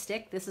drive a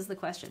stick? This is the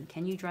question.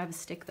 Can you drive a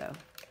stick, though?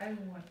 I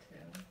want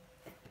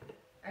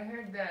to. I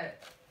heard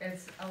that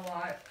it's a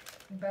lot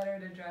better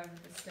to drive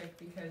with a stick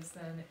because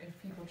then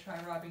if people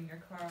try robbing your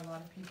car, a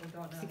lot of people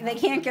don't know. They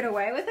can't get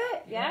away with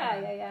it?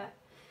 Yeah.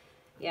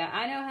 Yeah,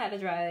 I know how to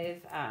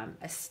drive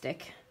a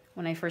stick.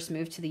 When I first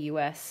moved to the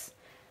U.S.,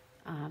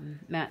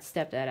 Matt's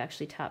stepdad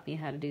actually taught me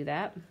how to do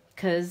that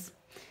because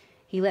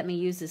he let me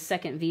use his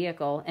second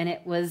vehicle, and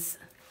it was,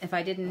 if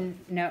I didn't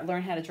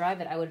learn how to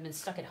drive it, I would have been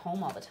stuck at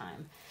home all the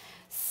time.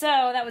 So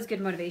that was good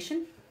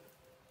motivation.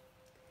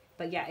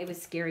 But yeah, it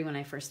was scary when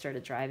I first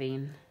started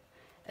driving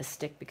a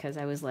stick because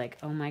I was like,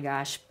 oh my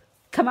gosh,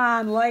 come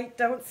on, light,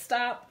 don't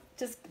stop.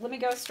 Just let me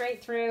go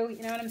straight through.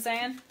 You know what I'm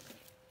saying?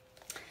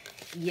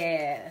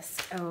 Yes.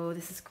 Oh,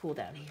 this is cool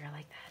down here. I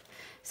like that.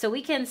 So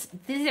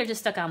these are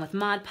just stuck on with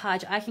Mod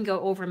Podge. I can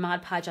go over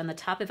Mod Podge on the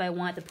top if I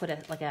want to put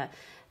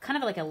kind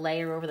of like a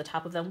layer over the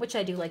top of them, which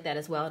I do like that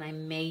as well, and I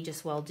may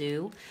just well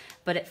do.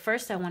 But at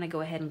first I want to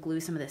go ahead and glue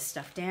some of this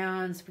stuff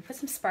down. So we put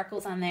some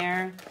sparkles on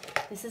there.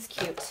 This is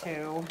cute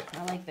too.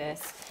 I like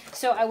this.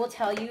 So I will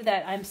tell you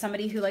that I'm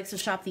somebody who likes to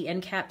shop the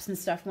end caps and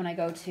stuff when I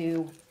go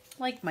to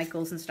like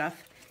Michael's and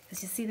stuff.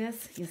 Because you see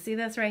this? You see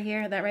this right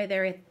here? That right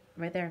there?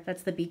 Right there.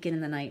 That's the beacon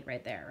in the night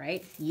right there,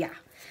 right? Yeah.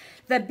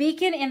 The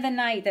beacon in the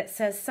night that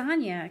says,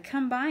 Sonia,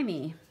 come by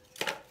me.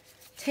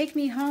 Take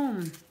me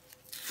home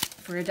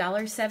for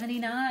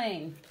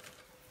 $1.79.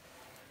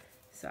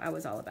 So I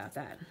was all about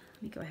that.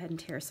 Let me go ahead and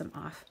tear some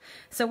off.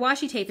 So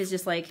washi tape is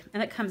just like,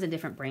 and it comes in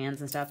different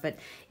brands and stuff, but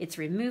it's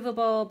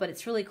removable, but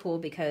it's really cool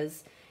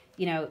because,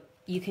 you know,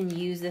 you can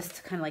use this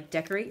to kind of like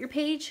decorate your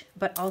page,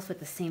 but also at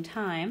the same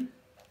time,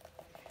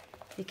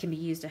 it can be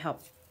used to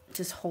help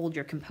just hold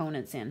your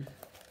components in.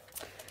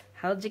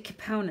 Hold your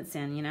components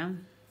in, you know?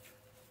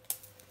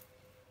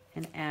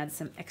 And add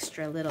some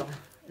extra little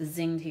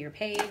zing to your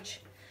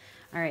page.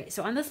 All right,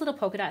 so on this little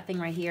polka dot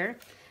thing right here,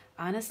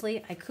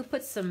 honestly, I could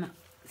put some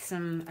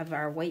of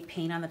our white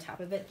paint on the top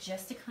of it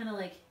just to kind of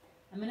like,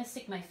 I'm gonna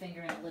stick my finger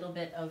in a little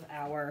bit of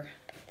our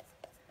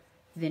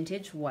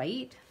vintage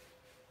white.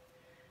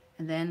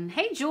 And then,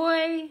 hey,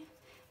 Joy!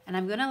 And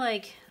I'm gonna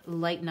like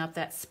lighten up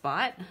that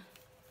spot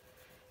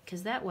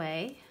because that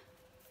way,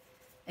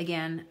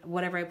 again,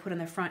 whatever I put on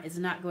the front is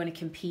not going to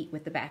compete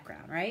with the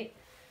background, right?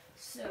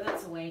 So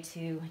that's a way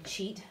to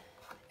cheat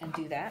and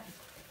do that.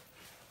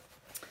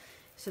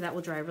 So that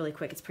will dry really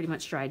quick. It's pretty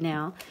much dried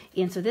now.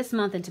 And so this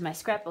month into my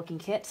scrapbooking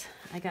kit,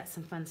 I got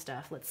some fun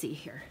stuff. Let's see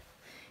here.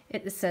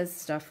 It says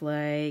stuff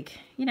like,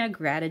 you know,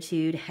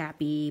 gratitude,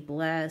 happy,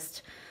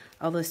 blessed,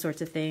 all those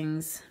sorts of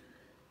things.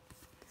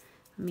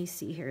 Let me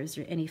see here. Is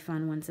there any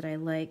fun ones that I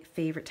like?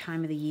 Favorite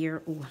time of the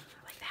year. Oh,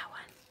 I like that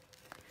one.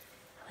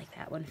 I like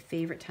that one.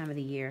 Favorite time of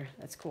the year.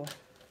 That's cool.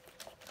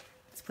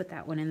 Let's put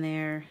that one in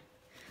there.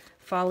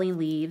 Falling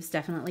leaves,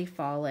 definitely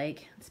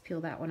fall-like. Let's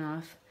peel that one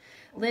off.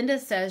 Linda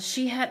says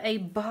she had a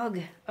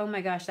bug. Oh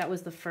my gosh, that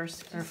was her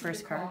first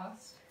car.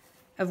 Cost?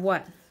 Of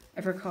what?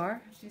 Of her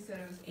car? She said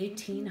it was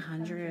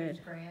 $1,800.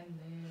 Brand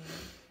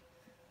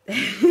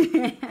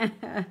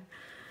new.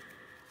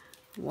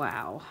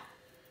 Wow.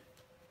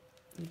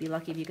 You'd be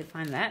lucky if you could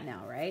find that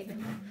now, right?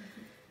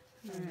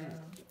 All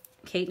right.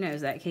 Kate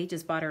knows that. Kate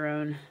just bought her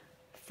own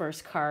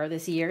first car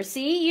this year.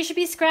 See, you should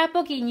be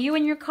scrapbooking, you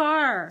and your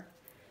car.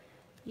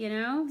 You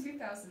know?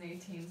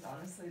 2018 is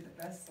honestly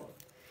the best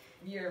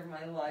year of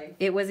my life.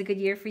 It was a good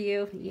year for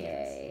you?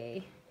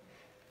 Yay.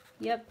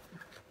 Yep.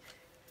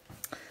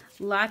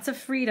 Lots of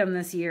freedom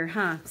this year,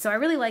 huh? So I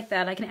really like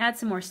that. I can add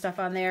some more stuff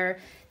on there,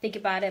 think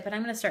about it, but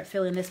I'm going to start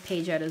filling this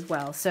page out as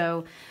well.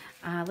 So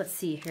let's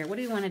see here. What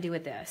do we want to do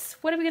with this?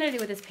 What are we going to do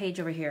with this page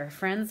over here?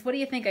 Friends, what do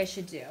you think I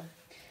should do?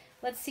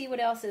 Let's see what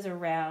else is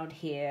around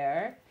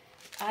here.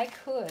 I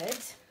could,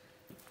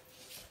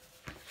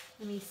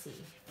 let me see.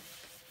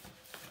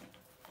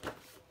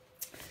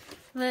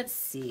 Let's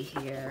see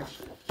here.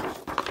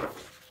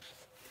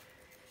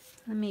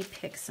 Let me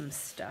pick some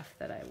stuff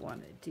that I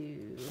want to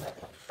do.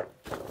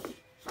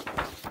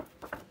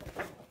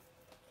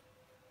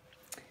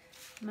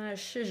 My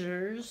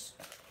scissors.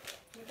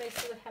 Anybody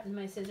see what happened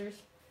to my scissors?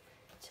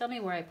 Tell me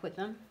where I put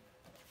them.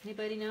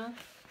 Anybody know?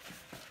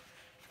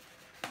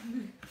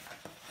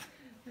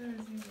 It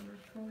was even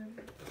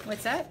recorded.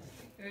 What's that?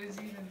 It was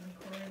even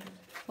recorded.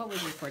 What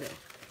was recorded?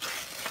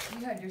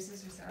 You had your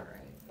scissors out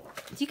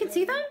right. You can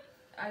see them?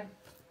 I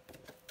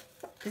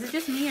Is it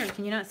just me, or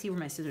can you not see where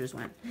my scissors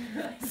went?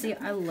 See,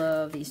 I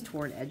love these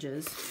torn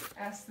edges.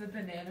 asked the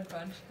banana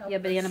bunch. Yeah,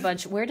 Banana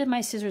Bunch. Where did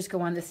my scissors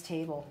go on this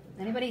table?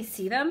 Anybody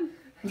see them?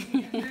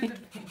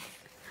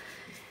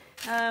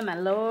 Oh, my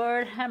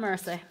Lord, have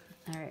mercy.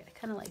 All right, I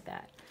kind of like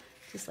that.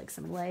 Just like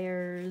some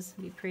layers,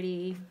 be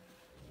pretty.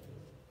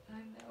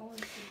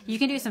 You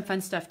can do some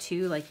fun stuff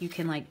too, like you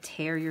can like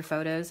tear your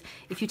photos.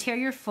 If you tear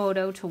your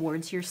photo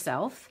towards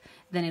yourself,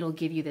 then it'll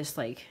give you this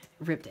like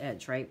ripped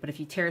edge, right? But if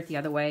you tear it the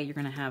other way, you're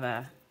gonna have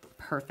a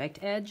perfect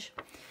edge.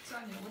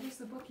 Sonia, what is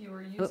the book you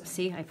were using? Oh,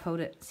 see, I pulled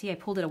it. See, I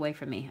pulled it away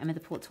from me. I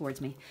meant to pull it towards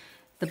me.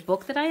 The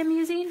book that I am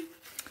using.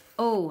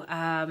 Oh,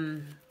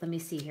 let me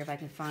see here if I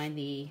can find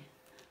the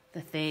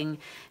thing.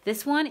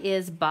 This one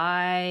is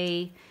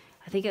by,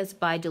 I think it's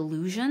by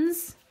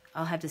Delusions.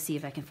 I'll have to see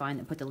if I can find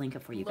and put the link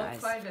up for you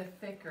guys. Look by the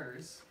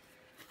thickers.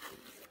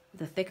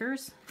 The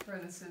thickers?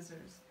 For the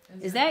scissors.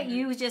 Is that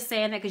you just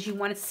saying that because you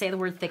wanted to say the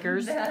word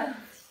thickers? Nah.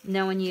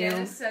 Knowing you.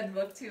 Janice said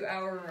look to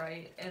our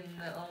right, and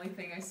the only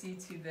thing I see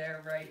to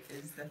their right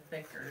is the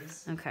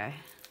thickers. Okay.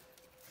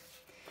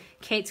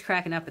 Kate's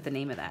cracking up at the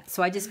name of that.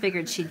 So I just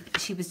figured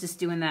she was just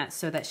doing that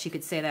so that she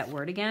could say that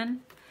word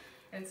again.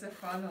 It's a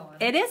fun one.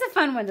 It is a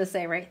fun one to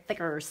say, right?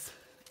 Thickers.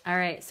 All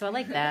right, so I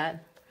like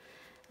that.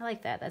 I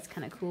like that. That's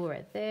kind of cool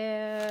right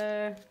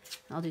there.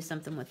 I'll do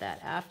something with that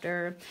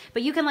after.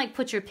 But you can like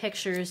put your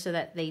pictures so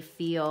that they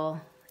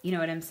feel, you know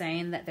what I'm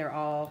saying? That they're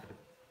all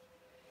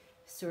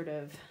sort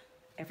of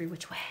every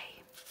which way.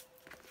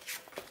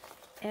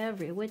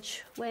 Every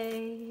which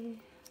way.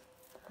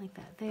 Like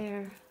that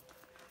there.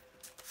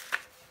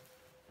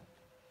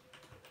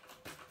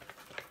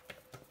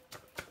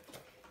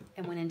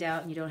 And when in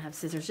doubt and you don't have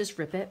scissors, just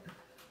rip it.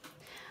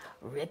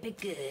 Rip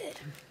it good.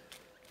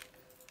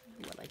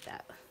 I like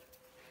that.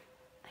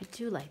 I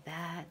do like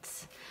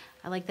that.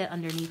 I like that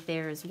underneath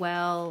there as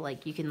well.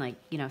 Like you can like,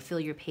 you know, fill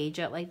your page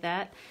out like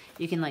that.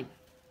 You can like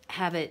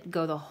have it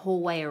go the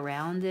whole way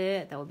around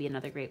it. That would be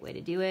another great way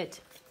to do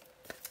it.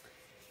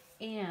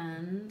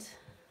 And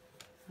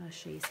I'll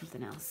show you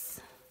something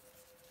else.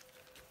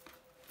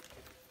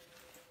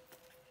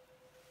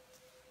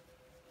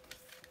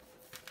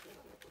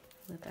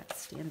 Let that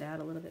stand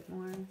out a little bit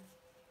more.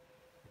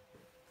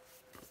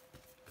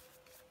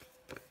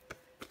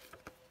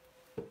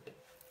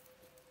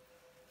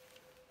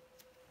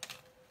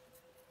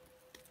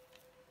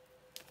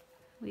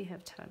 We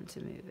have time to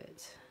move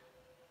it.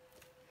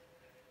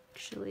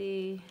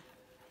 Actually,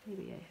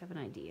 maybe I have an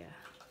idea.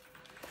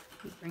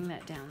 We bring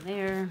that down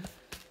there.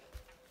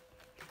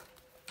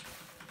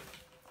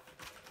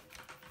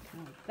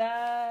 Like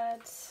that.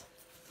 Let's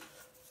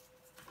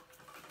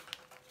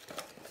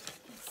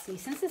see,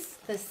 since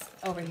this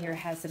over here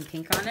has some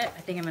pink on it,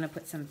 I think I'm gonna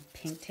put some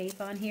pink tape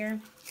on here.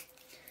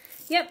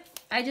 Yep,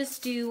 I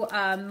just do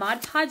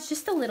Mod Podge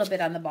just a little bit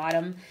on the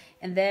bottom,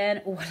 and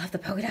then, oh, I love the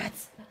polka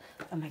dots.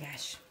 Oh my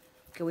gosh.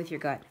 Go with your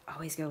gut.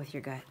 Always go with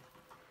your gut.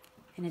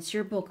 And it's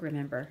your book,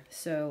 remember.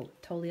 So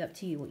totally up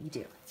to you what you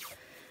do.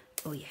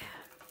 Oh yeah.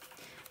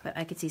 But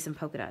I could see some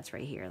polka dots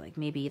right here. Like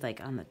maybe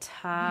like on the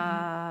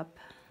top.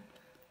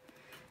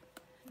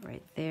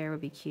 Right there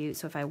would be cute.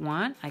 So if I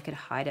want, I could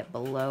hide it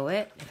below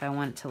it. If I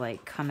want it to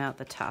like come out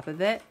the top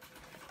of it.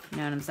 You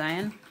know what I'm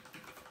saying?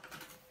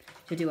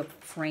 To do a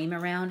frame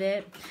around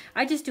it.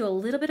 I just do a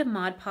little bit of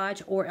Mod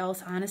Podge, or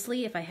else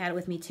honestly, if I had it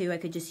with me too, I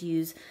could just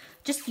use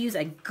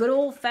a good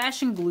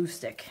old-fashioned glue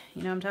stick.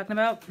 You know what I'm talking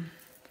about?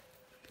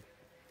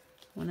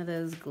 One of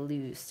those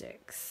glue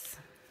sticks.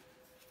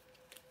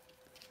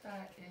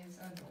 That is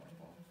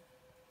adorable.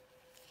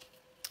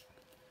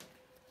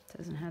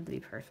 Doesn't have to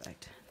be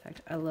perfect. In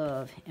fact, I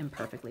love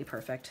imperfectly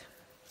perfect.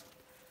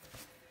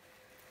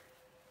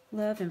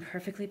 Love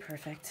imperfectly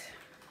perfect.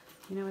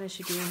 You know what I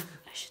should do?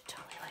 I should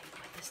totally like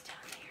put this down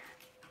here.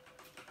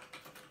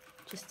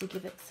 Just to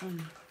give it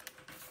some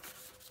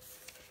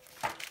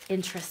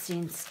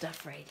interesting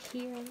stuff right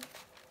here.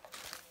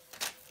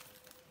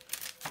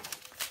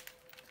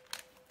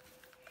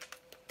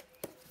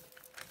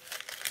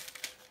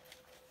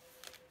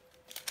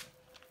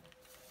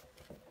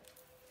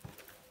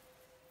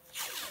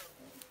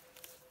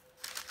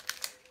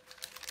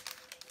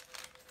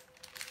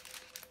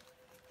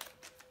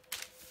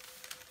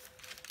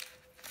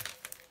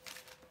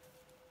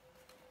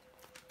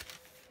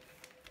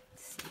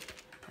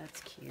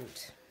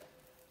 cute.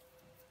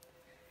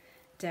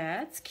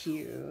 That's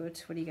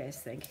cute. What do you guys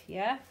think?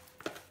 Yeah?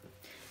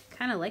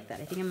 Kind of like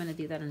that. I think I'm going to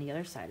do that on the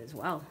other side as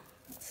well.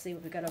 Let's see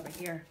what we got over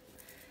here.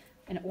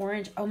 An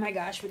orange. Oh my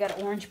gosh, we got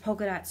orange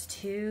polka dots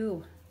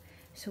too.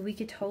 So we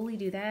could totally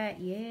do that.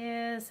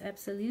 Yes,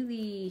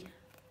 absolutely.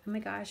 Oh my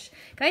gosh.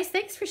 Guys,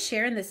 thanks for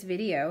sharing this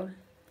video.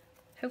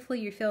 Hopefully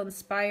you feel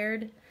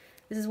inspired.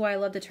 This is why I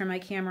love to turn my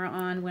camera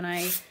on when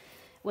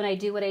I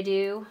do what I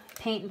do.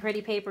 Paint and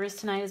pretty papers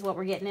tonight is what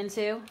we're getting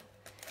into.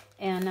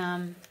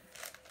 And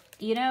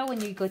you know, when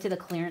you go to the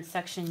clearance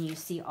section, you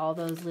see all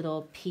those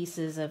little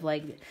pieces of,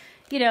 like,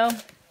 you know,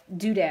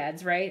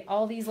 doodads, right?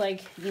 All these,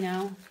 like, you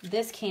know,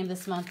 this came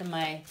this month in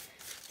my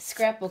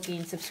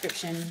scrapbooking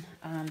subscription,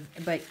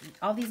 but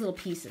all these little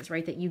pieces,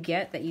 right, that you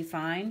get, that you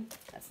find.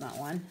 That's not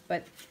one,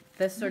 but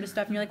this sort of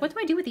stuff. And you're like, what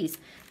do I do with these?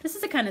 This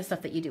is the kind of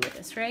stuff that you do with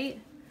this,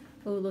 right?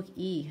 Oh, look,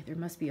 E. There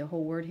must be a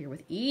whole word here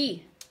with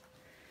E.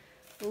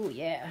 Oh,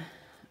 yeah.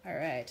 All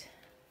right.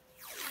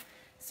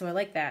 So I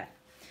like that.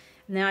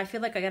 Now I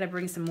feel like I got to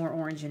bring some more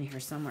orange in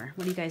here somewhere.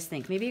 What do you guys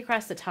think? Maybe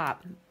across the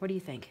top. What do you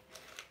think?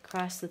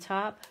 Across the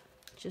top,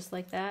 just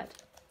like that.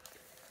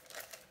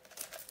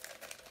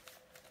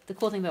 The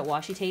cool thing about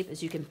washi tape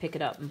is you can pick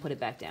it up and put it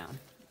back down.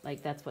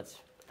 Like, that's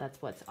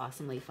what's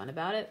awesomely fun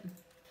about it.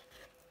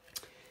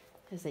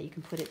 Is that you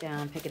can put it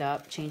down, pick it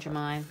up, change your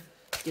mind,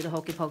 do the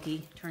hokey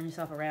pokey, turn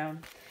yourself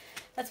around.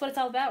 That's what it's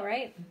all about,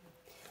 right?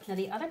 Now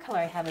the other color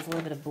I have is a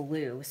little bit of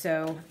blue.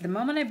 So the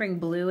moment I bring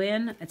blue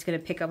in, it's going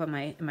to pick up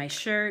on my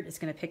shirt. It's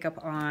going to pick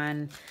up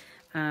on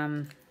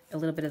a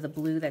little bit of the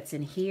blue that's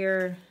in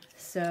here.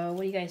 So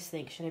what do you guys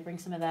think? Should I bring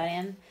some of that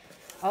in?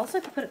 Also,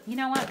 if you put, you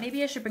know what?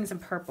 Maybe I should bring some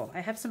purple. I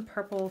have some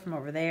purple from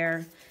over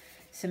there.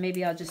 So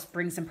maybe I'll just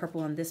bring some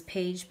purple on this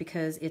page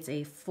because it's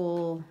a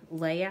full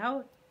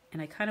layout.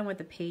 And I kind of want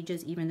the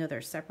pages, even though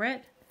they're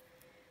separate,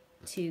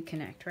 to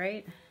connect,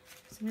 right?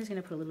 So I'm just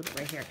going to put a little bit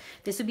right here.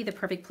 This would be the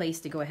perfect place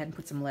to go ahead and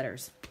put some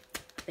letters.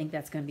 I think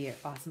that's going to be an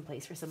awesome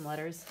place for some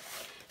letters.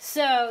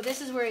 So this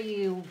is where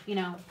you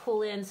know,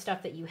 pull in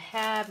stuff that you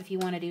have if you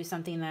want to do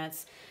something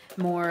that's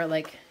more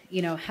like,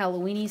 you know,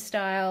 Halloween-y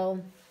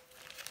style.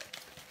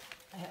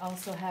 I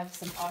also have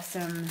some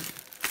awesome,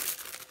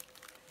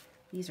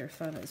 these are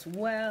fun as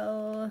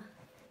well.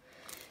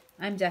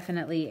 I'm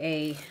definitely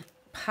a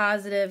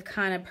positive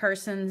kind of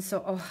person,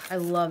 so oh, I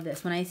love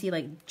this. When I see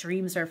like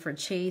dreams are for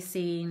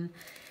chasing,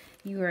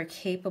 you are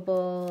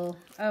capable.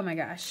 Oh my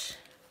gosh.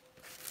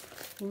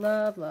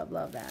 Love, love,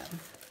 love that.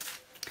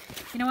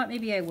 You know what?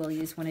 Maybe I will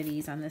use one of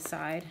these on this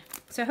side.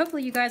 So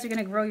hopefully you guys are going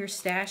to grow your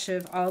stash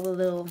of all the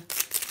little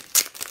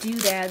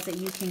doodads that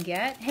you can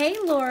get. Hey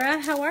Laura,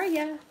 how are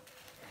you?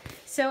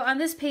 So on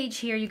this page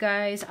here, you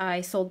guys,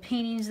 I sold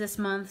paintings this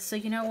month. So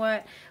you know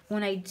what?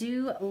 When I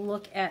do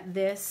look at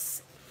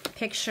this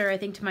picture, I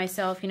think to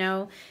myself, you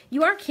know,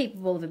 you are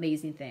capable of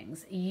amazing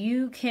things.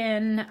 You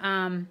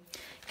can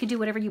do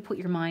whatever you put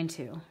your mind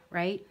to,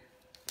 right?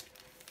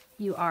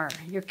 You are.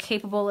 You're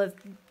capable of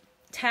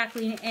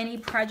tackling any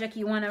project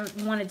you want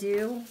to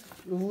do,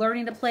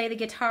 learning to play the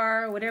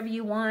guitar, whatever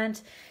you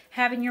want,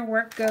 having your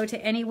work go to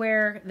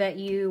anywhere that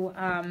you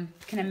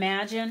can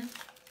imagine,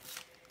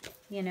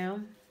 you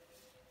know.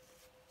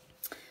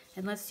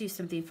 And let's do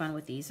something fun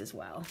with these as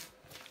well.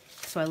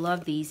 So I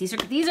love these. These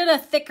are the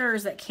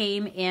thickers that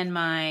came in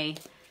my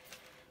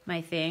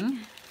thing.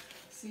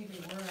 See, they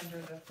were under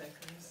the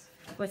thickers.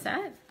 What's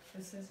that?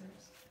 The scissors.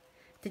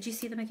 Did you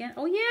see them again?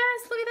 Oh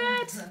yes, look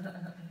at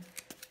that.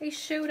 They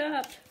showed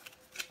up.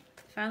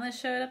 Finally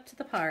showed up to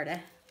the party.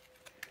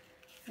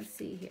 Let's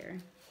see here.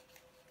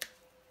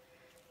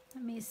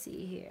 Let me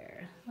see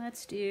here.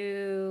 Let's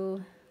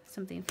do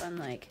something fun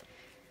like,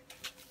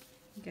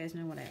 you guys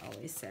know what I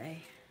always say.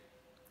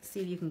 Let's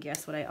see if you can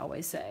guess what I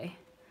always say.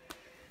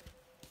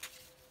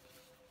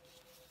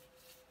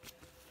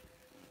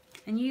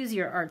 And use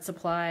your art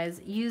supplies.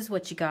 Use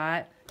what you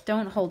got.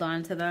 Don't hold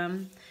on to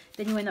them.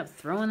 Then you end up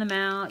throwing them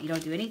out. You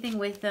don't do anything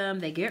with them.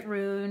 They get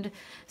ruined.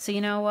 So you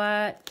know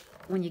what?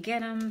 When you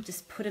get them,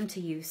 just put them to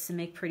use and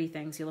make pretty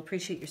things. You'll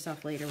appreciate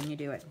yourself later when you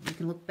do it. You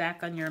can look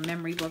back on your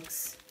memory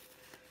books.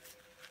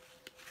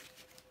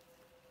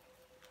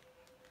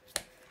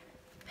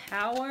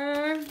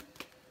 Power. What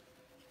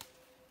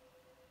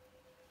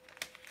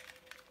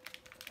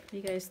do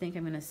you guys think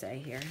I'm going to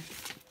say here?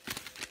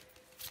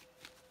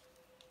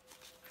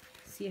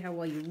 See how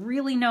well you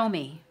really know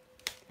me.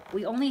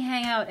 We only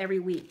hang out every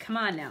week. Come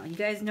on now. You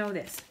guys know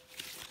this.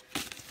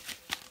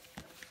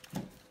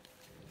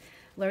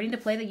 Learning to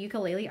play the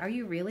ukulele. Are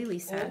you really,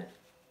 Lisa? Oh.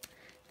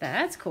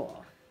 That's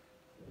cool.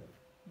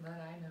 That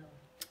I know.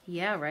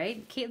 Yeah,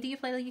 right? Kate, do you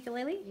play the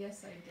ukulele?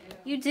 Yes, I do.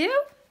 You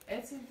do?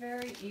 It's a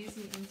very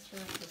easy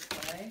instrument to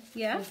play.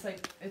 Yeah?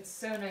 It's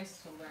so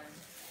nice to learn.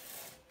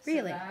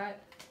 Really? So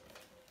that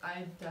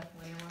I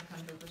definitely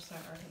 100%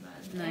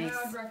 recommend. Nice. And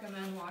I would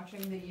recommend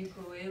watching the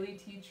ukulele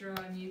teacher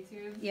on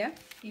YouTube. Yeah?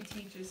 He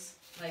teaches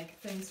like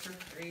things for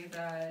free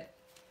that...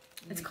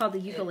 It's called the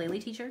ukulele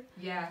teacher?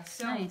 Yeah,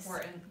 so nice.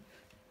 important.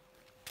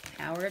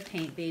 Power of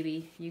paint,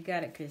 baby. You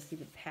got it, Christy.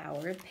 The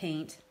power of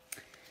paint.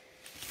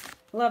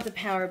 Love the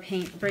power of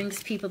paint.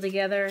 Brings people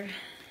together,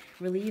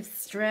 relieves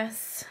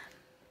stress.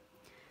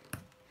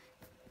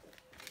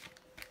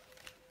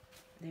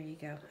 There you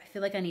go. I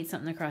feel like I need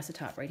something across the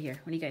top right here.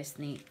 What do you guys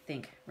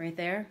think? Right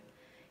there?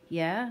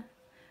 Yeah?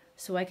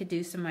 So I could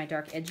do some of my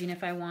dark edging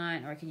if I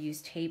want, or I could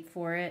use tape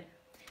for it.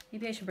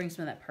 Maybe I should bring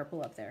some of that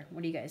purple up there.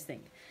 What do you guys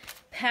think?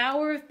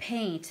 Power of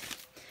paint.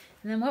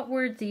 And then what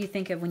word do you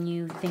think of when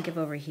you think of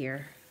over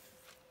here?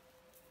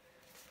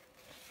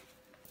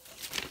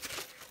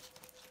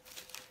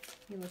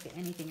 Let me look at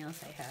anything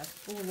else I have.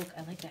 Oh, look,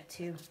 I like that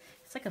too.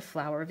 It's like a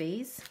flower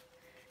vase.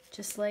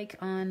 Just like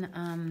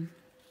on,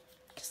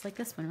 just like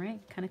this one, right?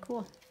 Kind of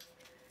cool.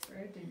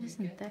 Where did you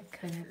Isn't get that the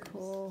kind of stickers?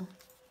 cool?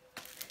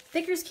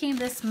 Stickers came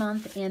this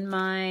month in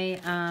my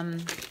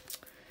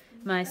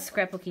my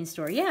scrapbooking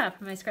store. Yeah,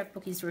 my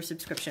scrapbooking store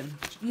subscription.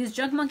 Use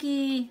Junk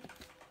Monkey.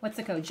 What's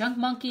the code? Junk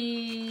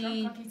Monkey.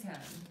 Junk Monkey 10.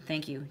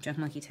 Thank you, Junk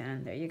Monkey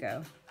 10. There you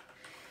go.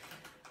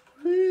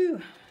 Woo.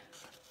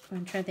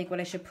 I'm trying to think what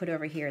I should put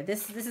over here.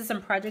 This is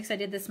some projects I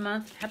did this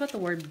month. How about the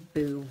word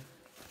boo?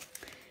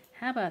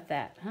 How about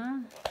that,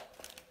 huh?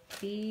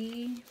 Let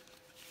me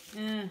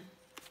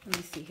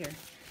see here.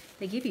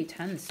 They give you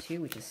tons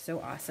too, which is so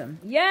awesome.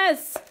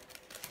 Yes!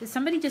 Did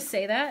somebody just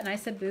say that? And I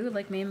said boo.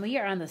 Like, man, we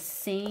are on the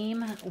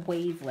same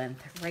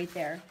wavelength right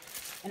there.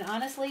 And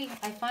honestly,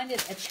 I find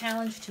it a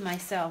challenge to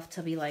myself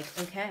to be like,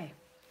 okay,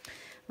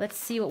 let's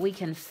see what we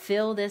can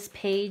fill this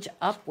page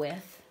up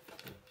with.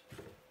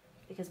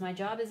 Because my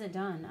job isn't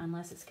done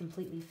unless it's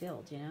completely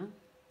filled, you know?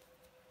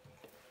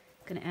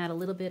 Gonna add a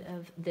little bit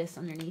of this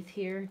underneath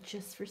here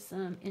just for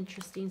some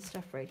interesting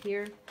stuff right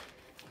here.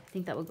 I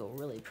think that would go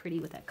really pretty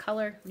with that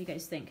color. What do you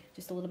guys think?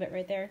 Just a little bit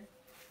right there.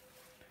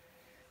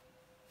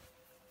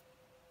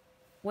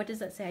 What does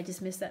that say? I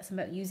just missed that.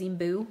 Something about using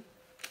boo.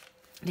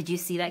 Did you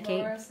see that,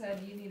 Kate? Laura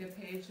said you need a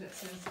page that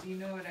says, do you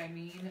know what I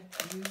mean?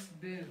 Use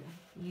boo.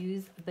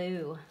 Use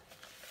boo.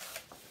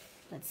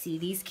 Let's see.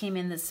 These came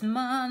in this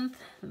month.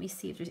 Let me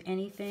see if there's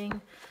anything.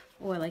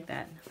 Oh, I like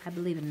that. I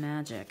believe in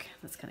magic.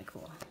 That's kind of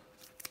cool.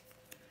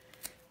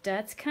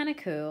 That's kind of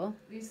cool.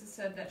 Lisa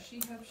said that she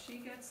hopes she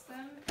gets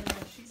them and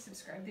that she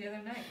subscribed the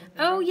other night. With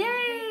Oh, the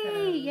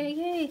yay! Yay,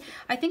 yay.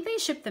 I think they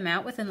ship them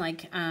out within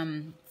like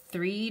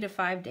 3 to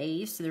 5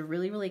 days, so they're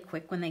really, really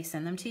quick when they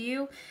send them to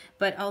you.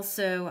 But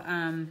also,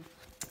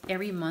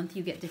 every month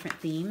you get different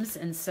themes,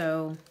 and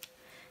so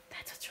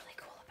that's what's really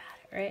cool about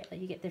it, right? Like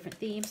you get different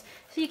themes,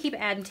 so you keep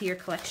adding to your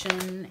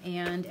collection,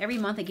 and every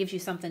month it gives you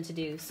something to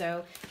do.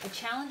 So I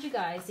challenge you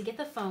guys to get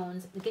the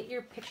phones, get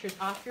your pictures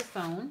off your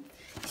phone.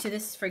 So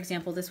this, for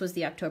example, this was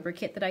the October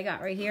kit that I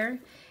got right here.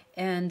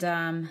 And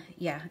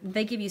yeah,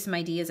 they give you some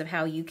ideas of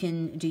how you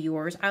can do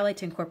yours. I like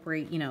to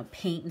incorporate, you know,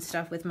 paint and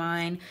stuff with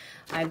mine.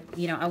 I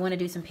want to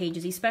do some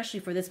pages,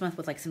 especially for this month,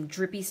 with like some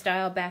drippy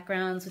style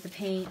backgrounds with the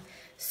paint.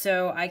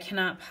 So I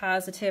cannot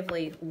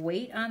positively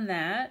wait on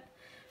that.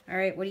 All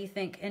right, what do you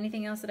think?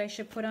 Anything else that I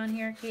should put on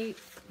here, Kate?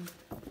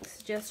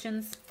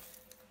 Suggestions?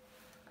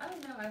 I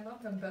don't know. I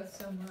love them both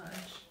so much.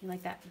 You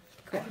like that?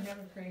 I Cool. could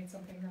never create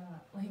something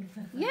like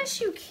that. Yes,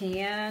 you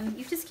can.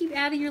 You just keep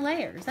adding your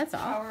layers. That's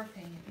all. Power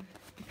paint.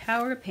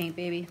 Power of paint,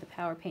 baby. The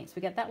power of paint. So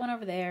we got that one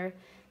over there.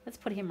 Let's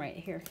put him right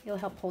here. He'll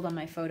help hold on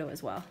my photo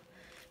as well.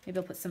 Maybe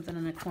I'll put something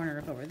in the corner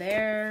of over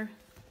there.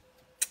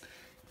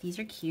 These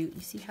are cute.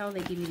 You see how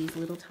they give you these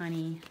little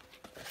tiny,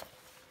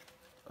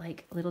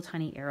 like little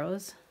tiny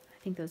arrows?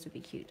 I think those would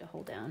be cute to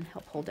hold down.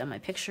 Help hold down my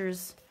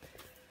pictures.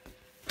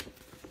 I'll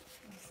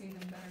see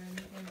them better in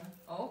the camera.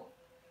 Oh,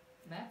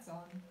 Matt's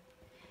on.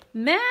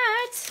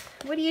 Matt,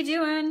 what are you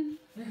doing?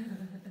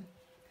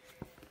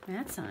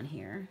 Matt's on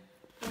here.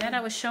 Matt,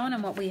 I was showing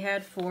him what we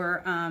had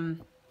for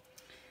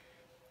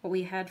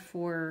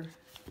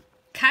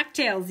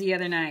cocktails the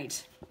other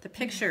night. The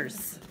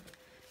pictures.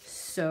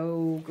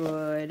 So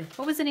good.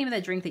 What was the name of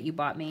that drink that you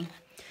bought me?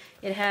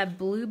 It had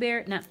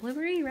blueberry, not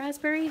blueberry,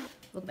 raspberry.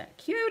 Look at that.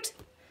 Cute.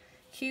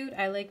 Cute.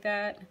 I like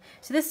that.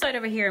 So this side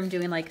over here, I'm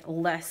doing like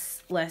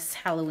less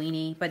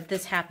Halloween-y, but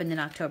this happened in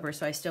October,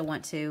 so I still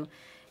want to,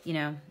 you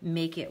know,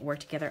 make it work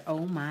together.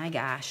 Oh my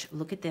gosh.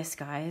 Look at this,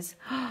 guys.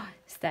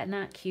 Is that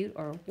not cute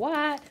or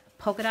what?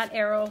 Polka dot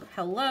arrow.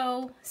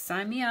 Hello.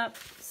 Sign me up.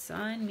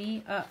 Sign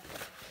me up.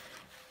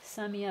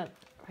 Sign me up.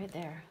 Right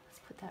there. Let's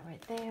put that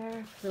right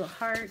there. Little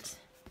heart.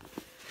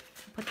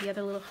 Put the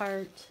other little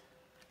heart.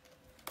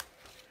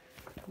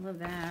 Love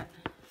that.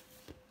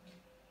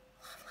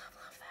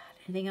 Love that.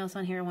 Anything else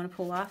on here I want to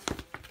pull off?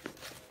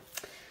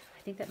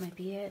 I think that might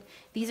be it.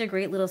 These are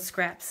great little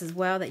scraps as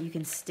well that you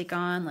can stick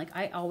on. Like,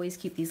 I always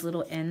keep these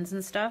little ends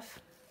and stuff.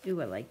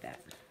 Ooh, I like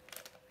that.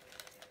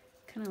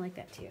 Kind of like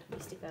that too. Let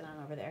me stick that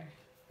on over there.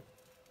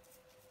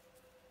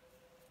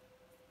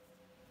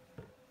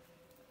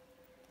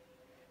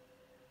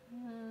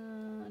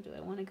 Do I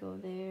want to go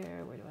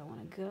there? Where do I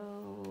want to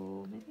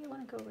go? Maybe I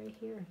want to go right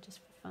here just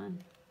for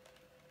fun.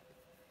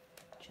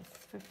 Just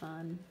for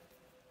fun.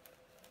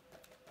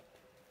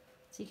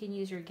 So you can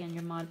use your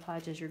Mod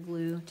Podge as your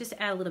glue. Just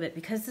add a little bit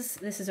because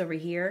this is over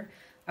here.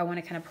 I want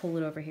to kind of pull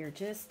it over here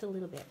just a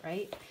little bit,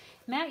 right?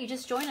 Matt, you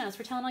just joined us.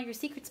 We're telling all your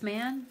secrets,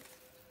 man.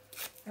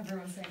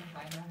 Everyone's saying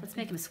hi now. Let's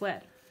make him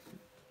sweat.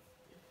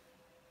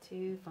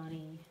 Too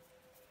funny.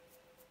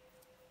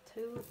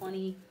 Too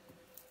funny.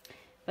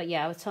 But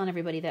yeah, I was telling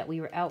everybody that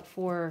we were out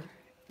for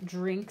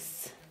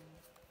drinks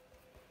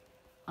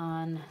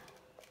on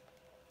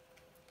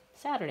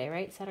Saturday,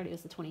 right? Saturday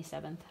was the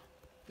 27th.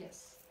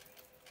 Yes.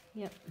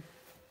 Yep.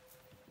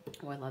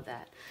 Oh, I love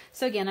that.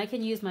 So again, I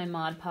can use my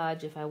Mod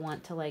Podge if I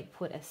want to like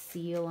put a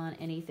seal on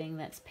anything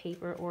that's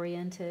paper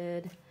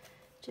oriented,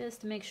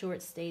 just to make sure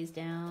it stays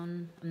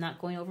down. I'm not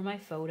going over my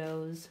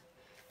photos,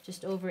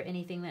 just over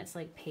anything that's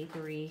like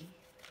papery.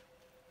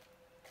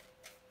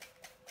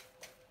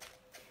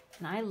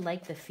 And I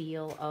like the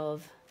feel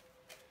of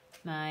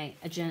my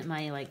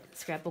like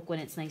scrapbook when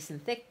it's nice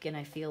and thick, and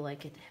I feel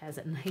like it has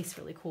a nice,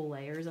 really cool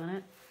layers on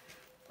it.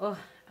 Oh,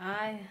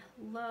 I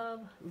love,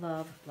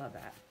 love, love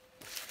that.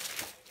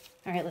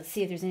 All right, let's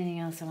see if there's anything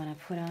else I want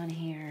to put on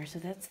here. So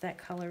that's that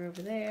color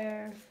over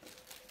there.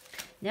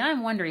 Now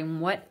I'm wondering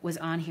what was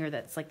on here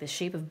that's like the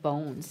shape of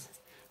bones.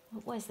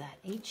 What was that?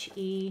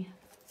 H-E.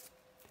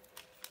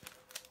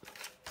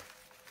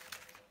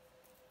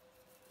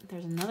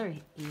 There's another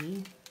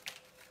E.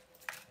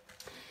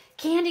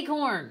 Candy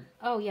corn.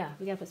 Oh yeah,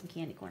 we gotta put some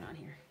candy corn on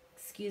here.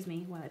 Excuse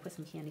me while I put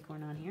some candy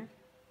corn on here.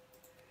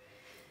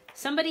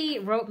 Somebody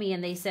wrote me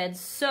and they said,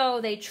 so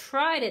they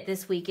tried it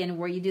this weekend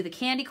where you do the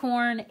candy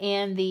corn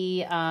and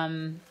the,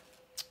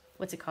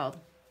 what's it called?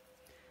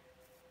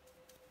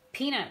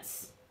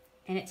 Peanuts.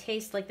 And it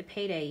tastes like the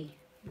Payday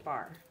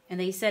bar. And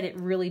they said it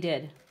really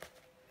did.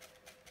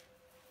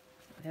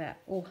 Look at that.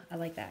 Oh, I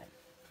like that.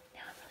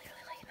 Now I'm really,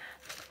 really liking that.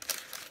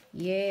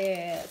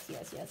 Yes,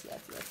 yes, yes,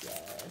 yes, yes,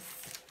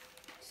 yes.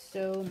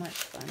 So much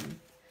fun.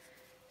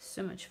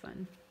 So much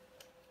fun.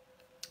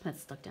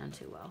 That's stuck down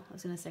too well. I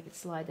was going to say I could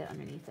slide that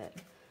underneath it.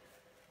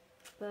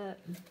 But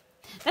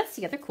that's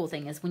the other cool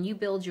thing is when you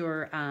build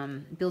your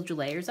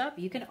layers up,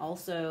 you can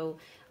also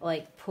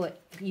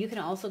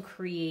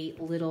create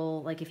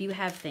little, like if you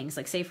have things,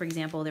 like say for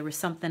example, there was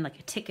something like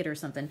a ticket or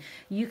something,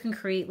 you can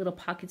create little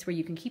pockets where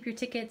you can keep your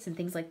tickets and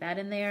things like that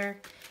in there.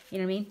 You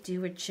know what I mean? Do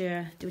what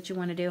you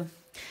want to do.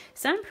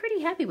 So I'm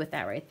pretty happy with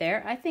that right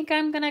there. I think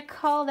I'm going to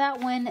call that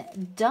one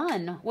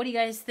done. What do you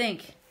guys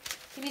think?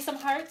 Give me some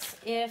hearts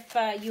if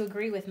you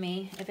agree with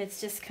me. If it's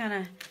just kind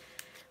of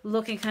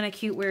looking kind of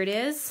cute where it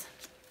is.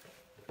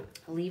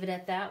 I'll leave it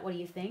at that. What do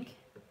you think?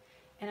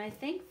 And I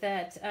think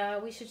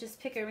that we should just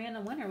pick a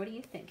random winner. What do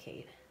you think,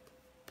 Kate?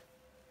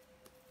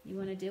 You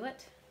want to do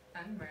it?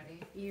 I'm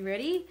ready. You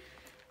ready?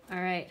 All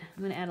right.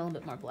 I'm going to add a little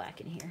bit more black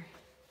in here.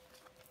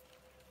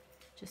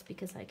 Just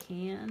because I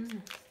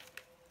can.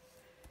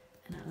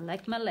 And I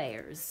like my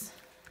layers.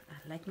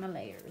 I like my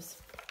layers.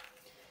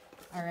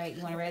 All right.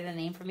 You want to write a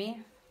name for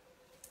me?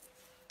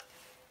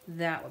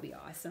 That would be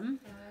awesome.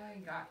 I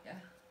got ya.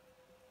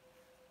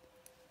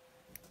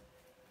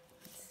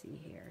 Let's see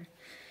here.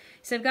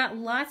 So I've got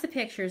lots of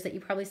pictures that you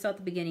probably saw at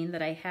the beginning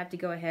that I have to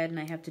go ahead and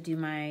I have to do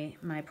my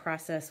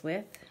process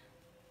with.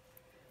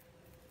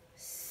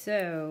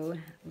 So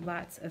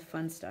lots of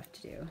fun stuff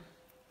to do.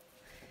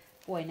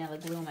 Boy, now the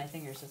glue on my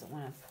fingers doesn't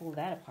want to pull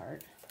that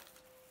apart.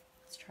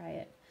 Let's try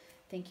it.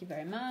 Thank you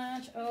very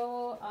much.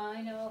 Oh,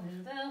 I know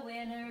who the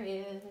winner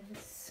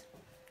is.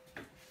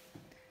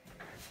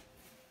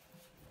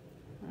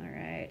 All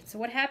right, so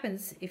what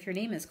happens if your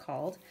name is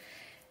called?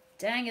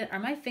 Dang it, are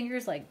my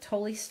fingers like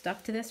totally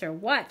stuck to this or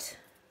what?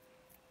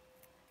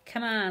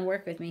 Come on,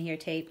 work with me here,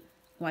 tape.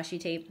 Washi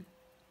tape.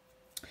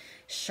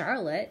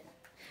 Charlotte.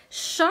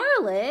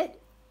 Charlotte,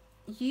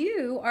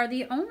 you are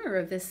the owner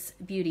of this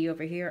beauty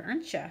over here,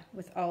 aren't you?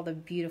 With all the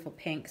beautiful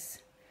pinks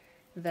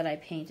that I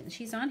paint. And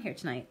she's on here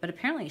tonight. But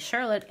apparently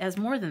Charlotte has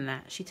more than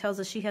that. She tells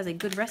us she has a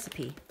good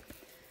recipe.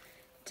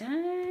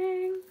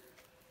 Dang.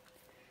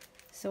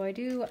 So I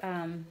do...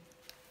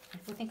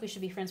 I think we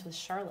should be friends with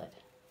Charlotte.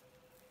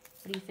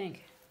 What do you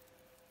think?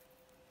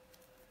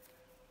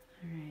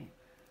 All right.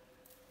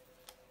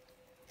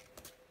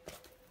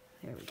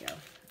 There we go.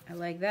 I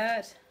like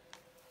that.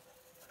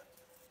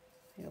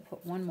 I'll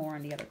put one more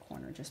on the other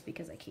corner just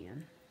because I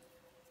can.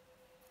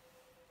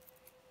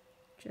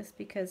 Just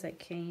because I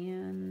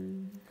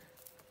can.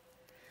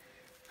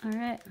 All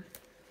right.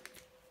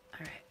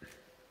 All right.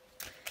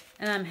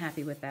 And I'm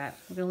happy with that.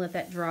 We're going to let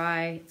that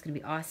dry. It's going to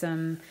be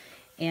awesome.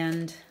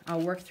 And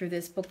I'll work through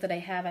this book that I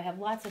have. I have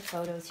lots of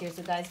photos here.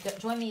 So guys,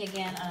 join me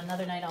again on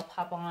another night. I'll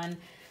pop on.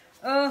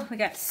 Oh, we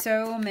got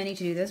so many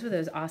to do. Those were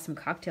those awesome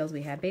cocktails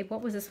we had. Babe,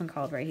 what was this one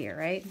called right here,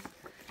 right?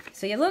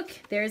 So yeah, look,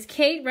 there's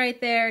Kate right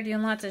there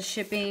doing lots of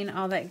shipping,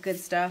 all that good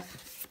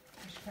stuff.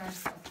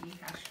 Hashtag selfie,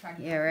 hashtag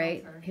yeah,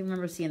 right. I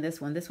remember seeing this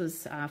one. This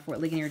was for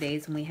Ligonier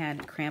Days when we had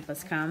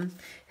Krampus come.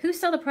 Who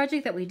saw the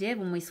project that we did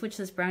when we switched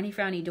this brownie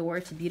frowny door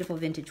to beautiful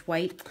vintage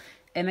white?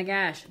 Oh my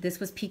gosh, this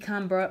was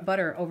pecan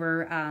butter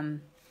over,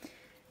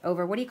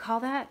 what do you call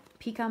that?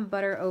 Pecan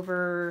butter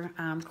over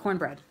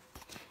cornbread.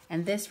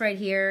 And this right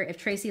here, if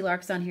Tracy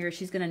Lark's on here,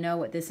 she's going to know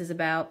what this is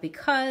about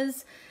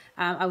because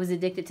I was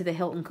addicted to the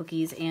Hilton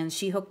cookies and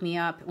she hooked me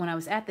up when I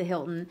was at the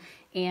Hilton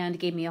and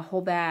gave me a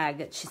whole bag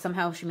that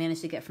somehow she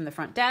managed to get from the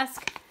front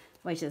desk.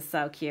 which is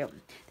so cute.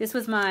 This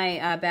was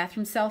my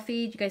bathroom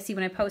selfie. You guys see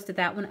when I posted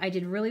that one, I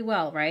did really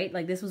well, right?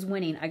 Like this was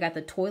winning. I got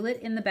the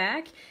toilet in the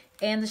back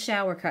and the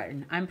shower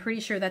curtain. I'm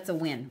pretty sure that's a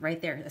win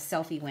right there, a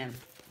selfie win.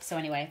 So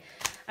anyway,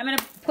 I'm going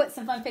to put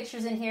some fun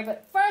pictures in here.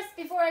 But first,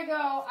 before I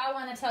go, I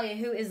want to tell you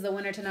who is the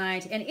winner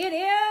tonight. And it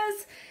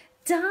is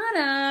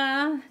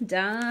Donna.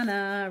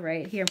 Donna,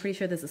 right here. I'm pretty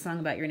sure there's a song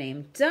about your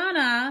name.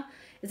 Donna,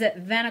 is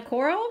it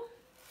Vanacoral?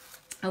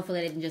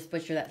 Hopefully I didn't just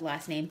butcher that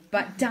last name.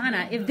 But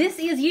Donna, if this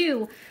is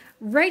you,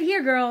 right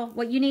here, girl,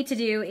 what you need to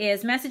do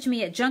is message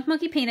me at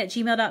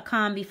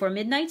junkmonkeypaint@gmail.com before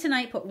midnight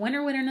tonight. Put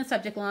winner, winner in the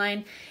subject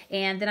line,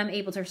 and then I'm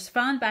able to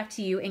respond back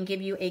to you and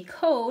give you a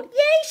code.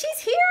 Yay, she's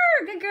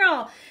here! Good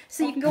girl.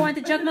 So you can go on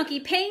to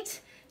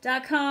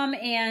junkmonkeypaint.com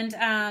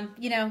and,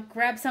 you know,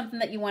 grab something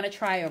that you want to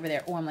try over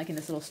there. Oh, I'm liking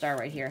this little star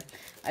right here.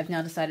 I've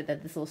now decided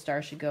that this little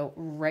star should go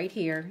right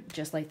here,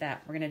 just like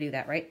that. We're going to do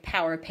that, right?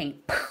 Power of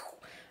paint.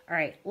 All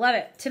right, love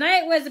it.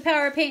 Tonight was the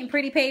power of paint and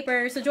pretty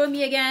paper, so join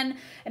me again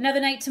another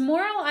night.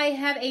 Tomorrow I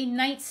have a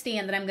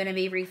nightstand that I'm going to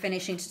be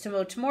refinishing.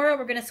 So tomorrow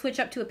we're going to switch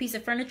up to a piece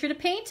of furniture to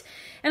paint.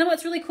 And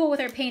what's really cool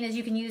with our paint is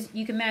you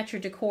can match your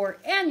decor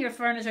and your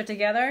furniture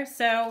together.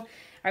 So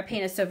our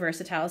paint is so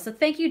versatile. So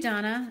thank you,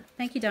 Donna.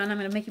 Thank you, Donna. I'm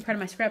going to make you part of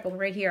my scrapbook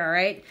right here, all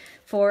right,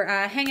 for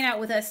hanging out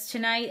with us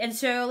tonight. And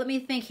so let me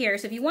think here.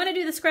 So if you want to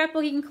do the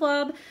scrapbooking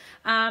club,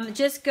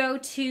 just go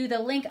to the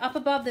link up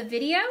above the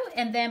video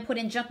and then put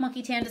in Junk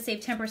Monkey 10 to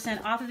save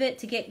 10% off of it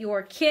to get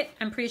your kit.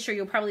 I'm pretty sure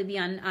you'll probably be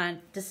on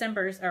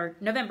December's or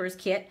November's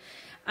kit.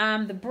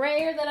 The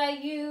brayer that I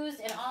used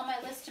and on my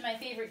list of my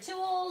favorite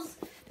tools.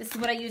 This is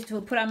what I used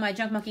to put on my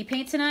Junk Monkey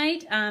paint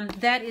tonight.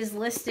 That is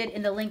listed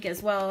in the link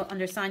as well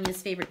under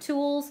Sonia's favorite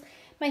tools.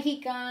 My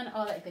heat gun,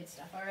 all that good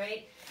stuff, all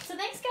right? So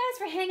thanks, guys,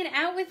 for hanging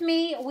out with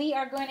me. We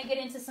are going to get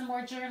into some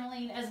more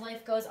journaling as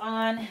life goes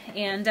on.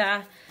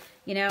 And,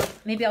 you know,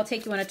 maybe I'll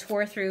take you on a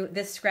tour through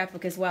this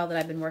scrapbook as well that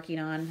I've been working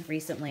on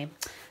recently.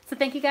 So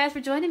thank you guys for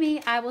joining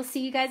me. I will see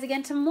you guys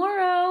again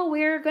tomorrow.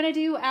 We're going to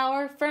do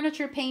our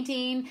furniture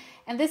painting.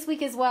 And this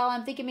week as well,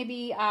 I'm thinking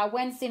maybe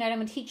Wednesday night, I'm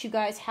going to teach you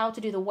guys how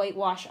to do the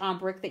whitewash on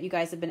brick that you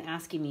guys have been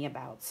asking me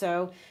about.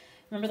 So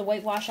remember the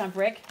whitewash on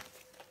brick?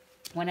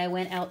 When I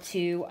went out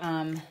to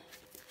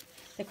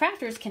the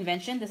Crafters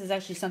Convention, this is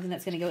actually something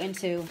that's going to go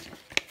into,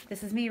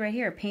 this is me right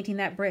here painting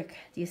that brick.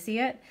 Do you see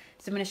it?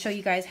 So I'm going to show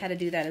you guys how to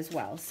do that as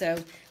well. So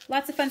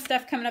lots of fun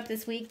stuff coming up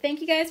this week.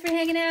 Thank you guys for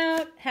hanging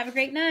out. Have a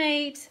great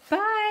night.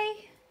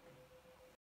 Bye.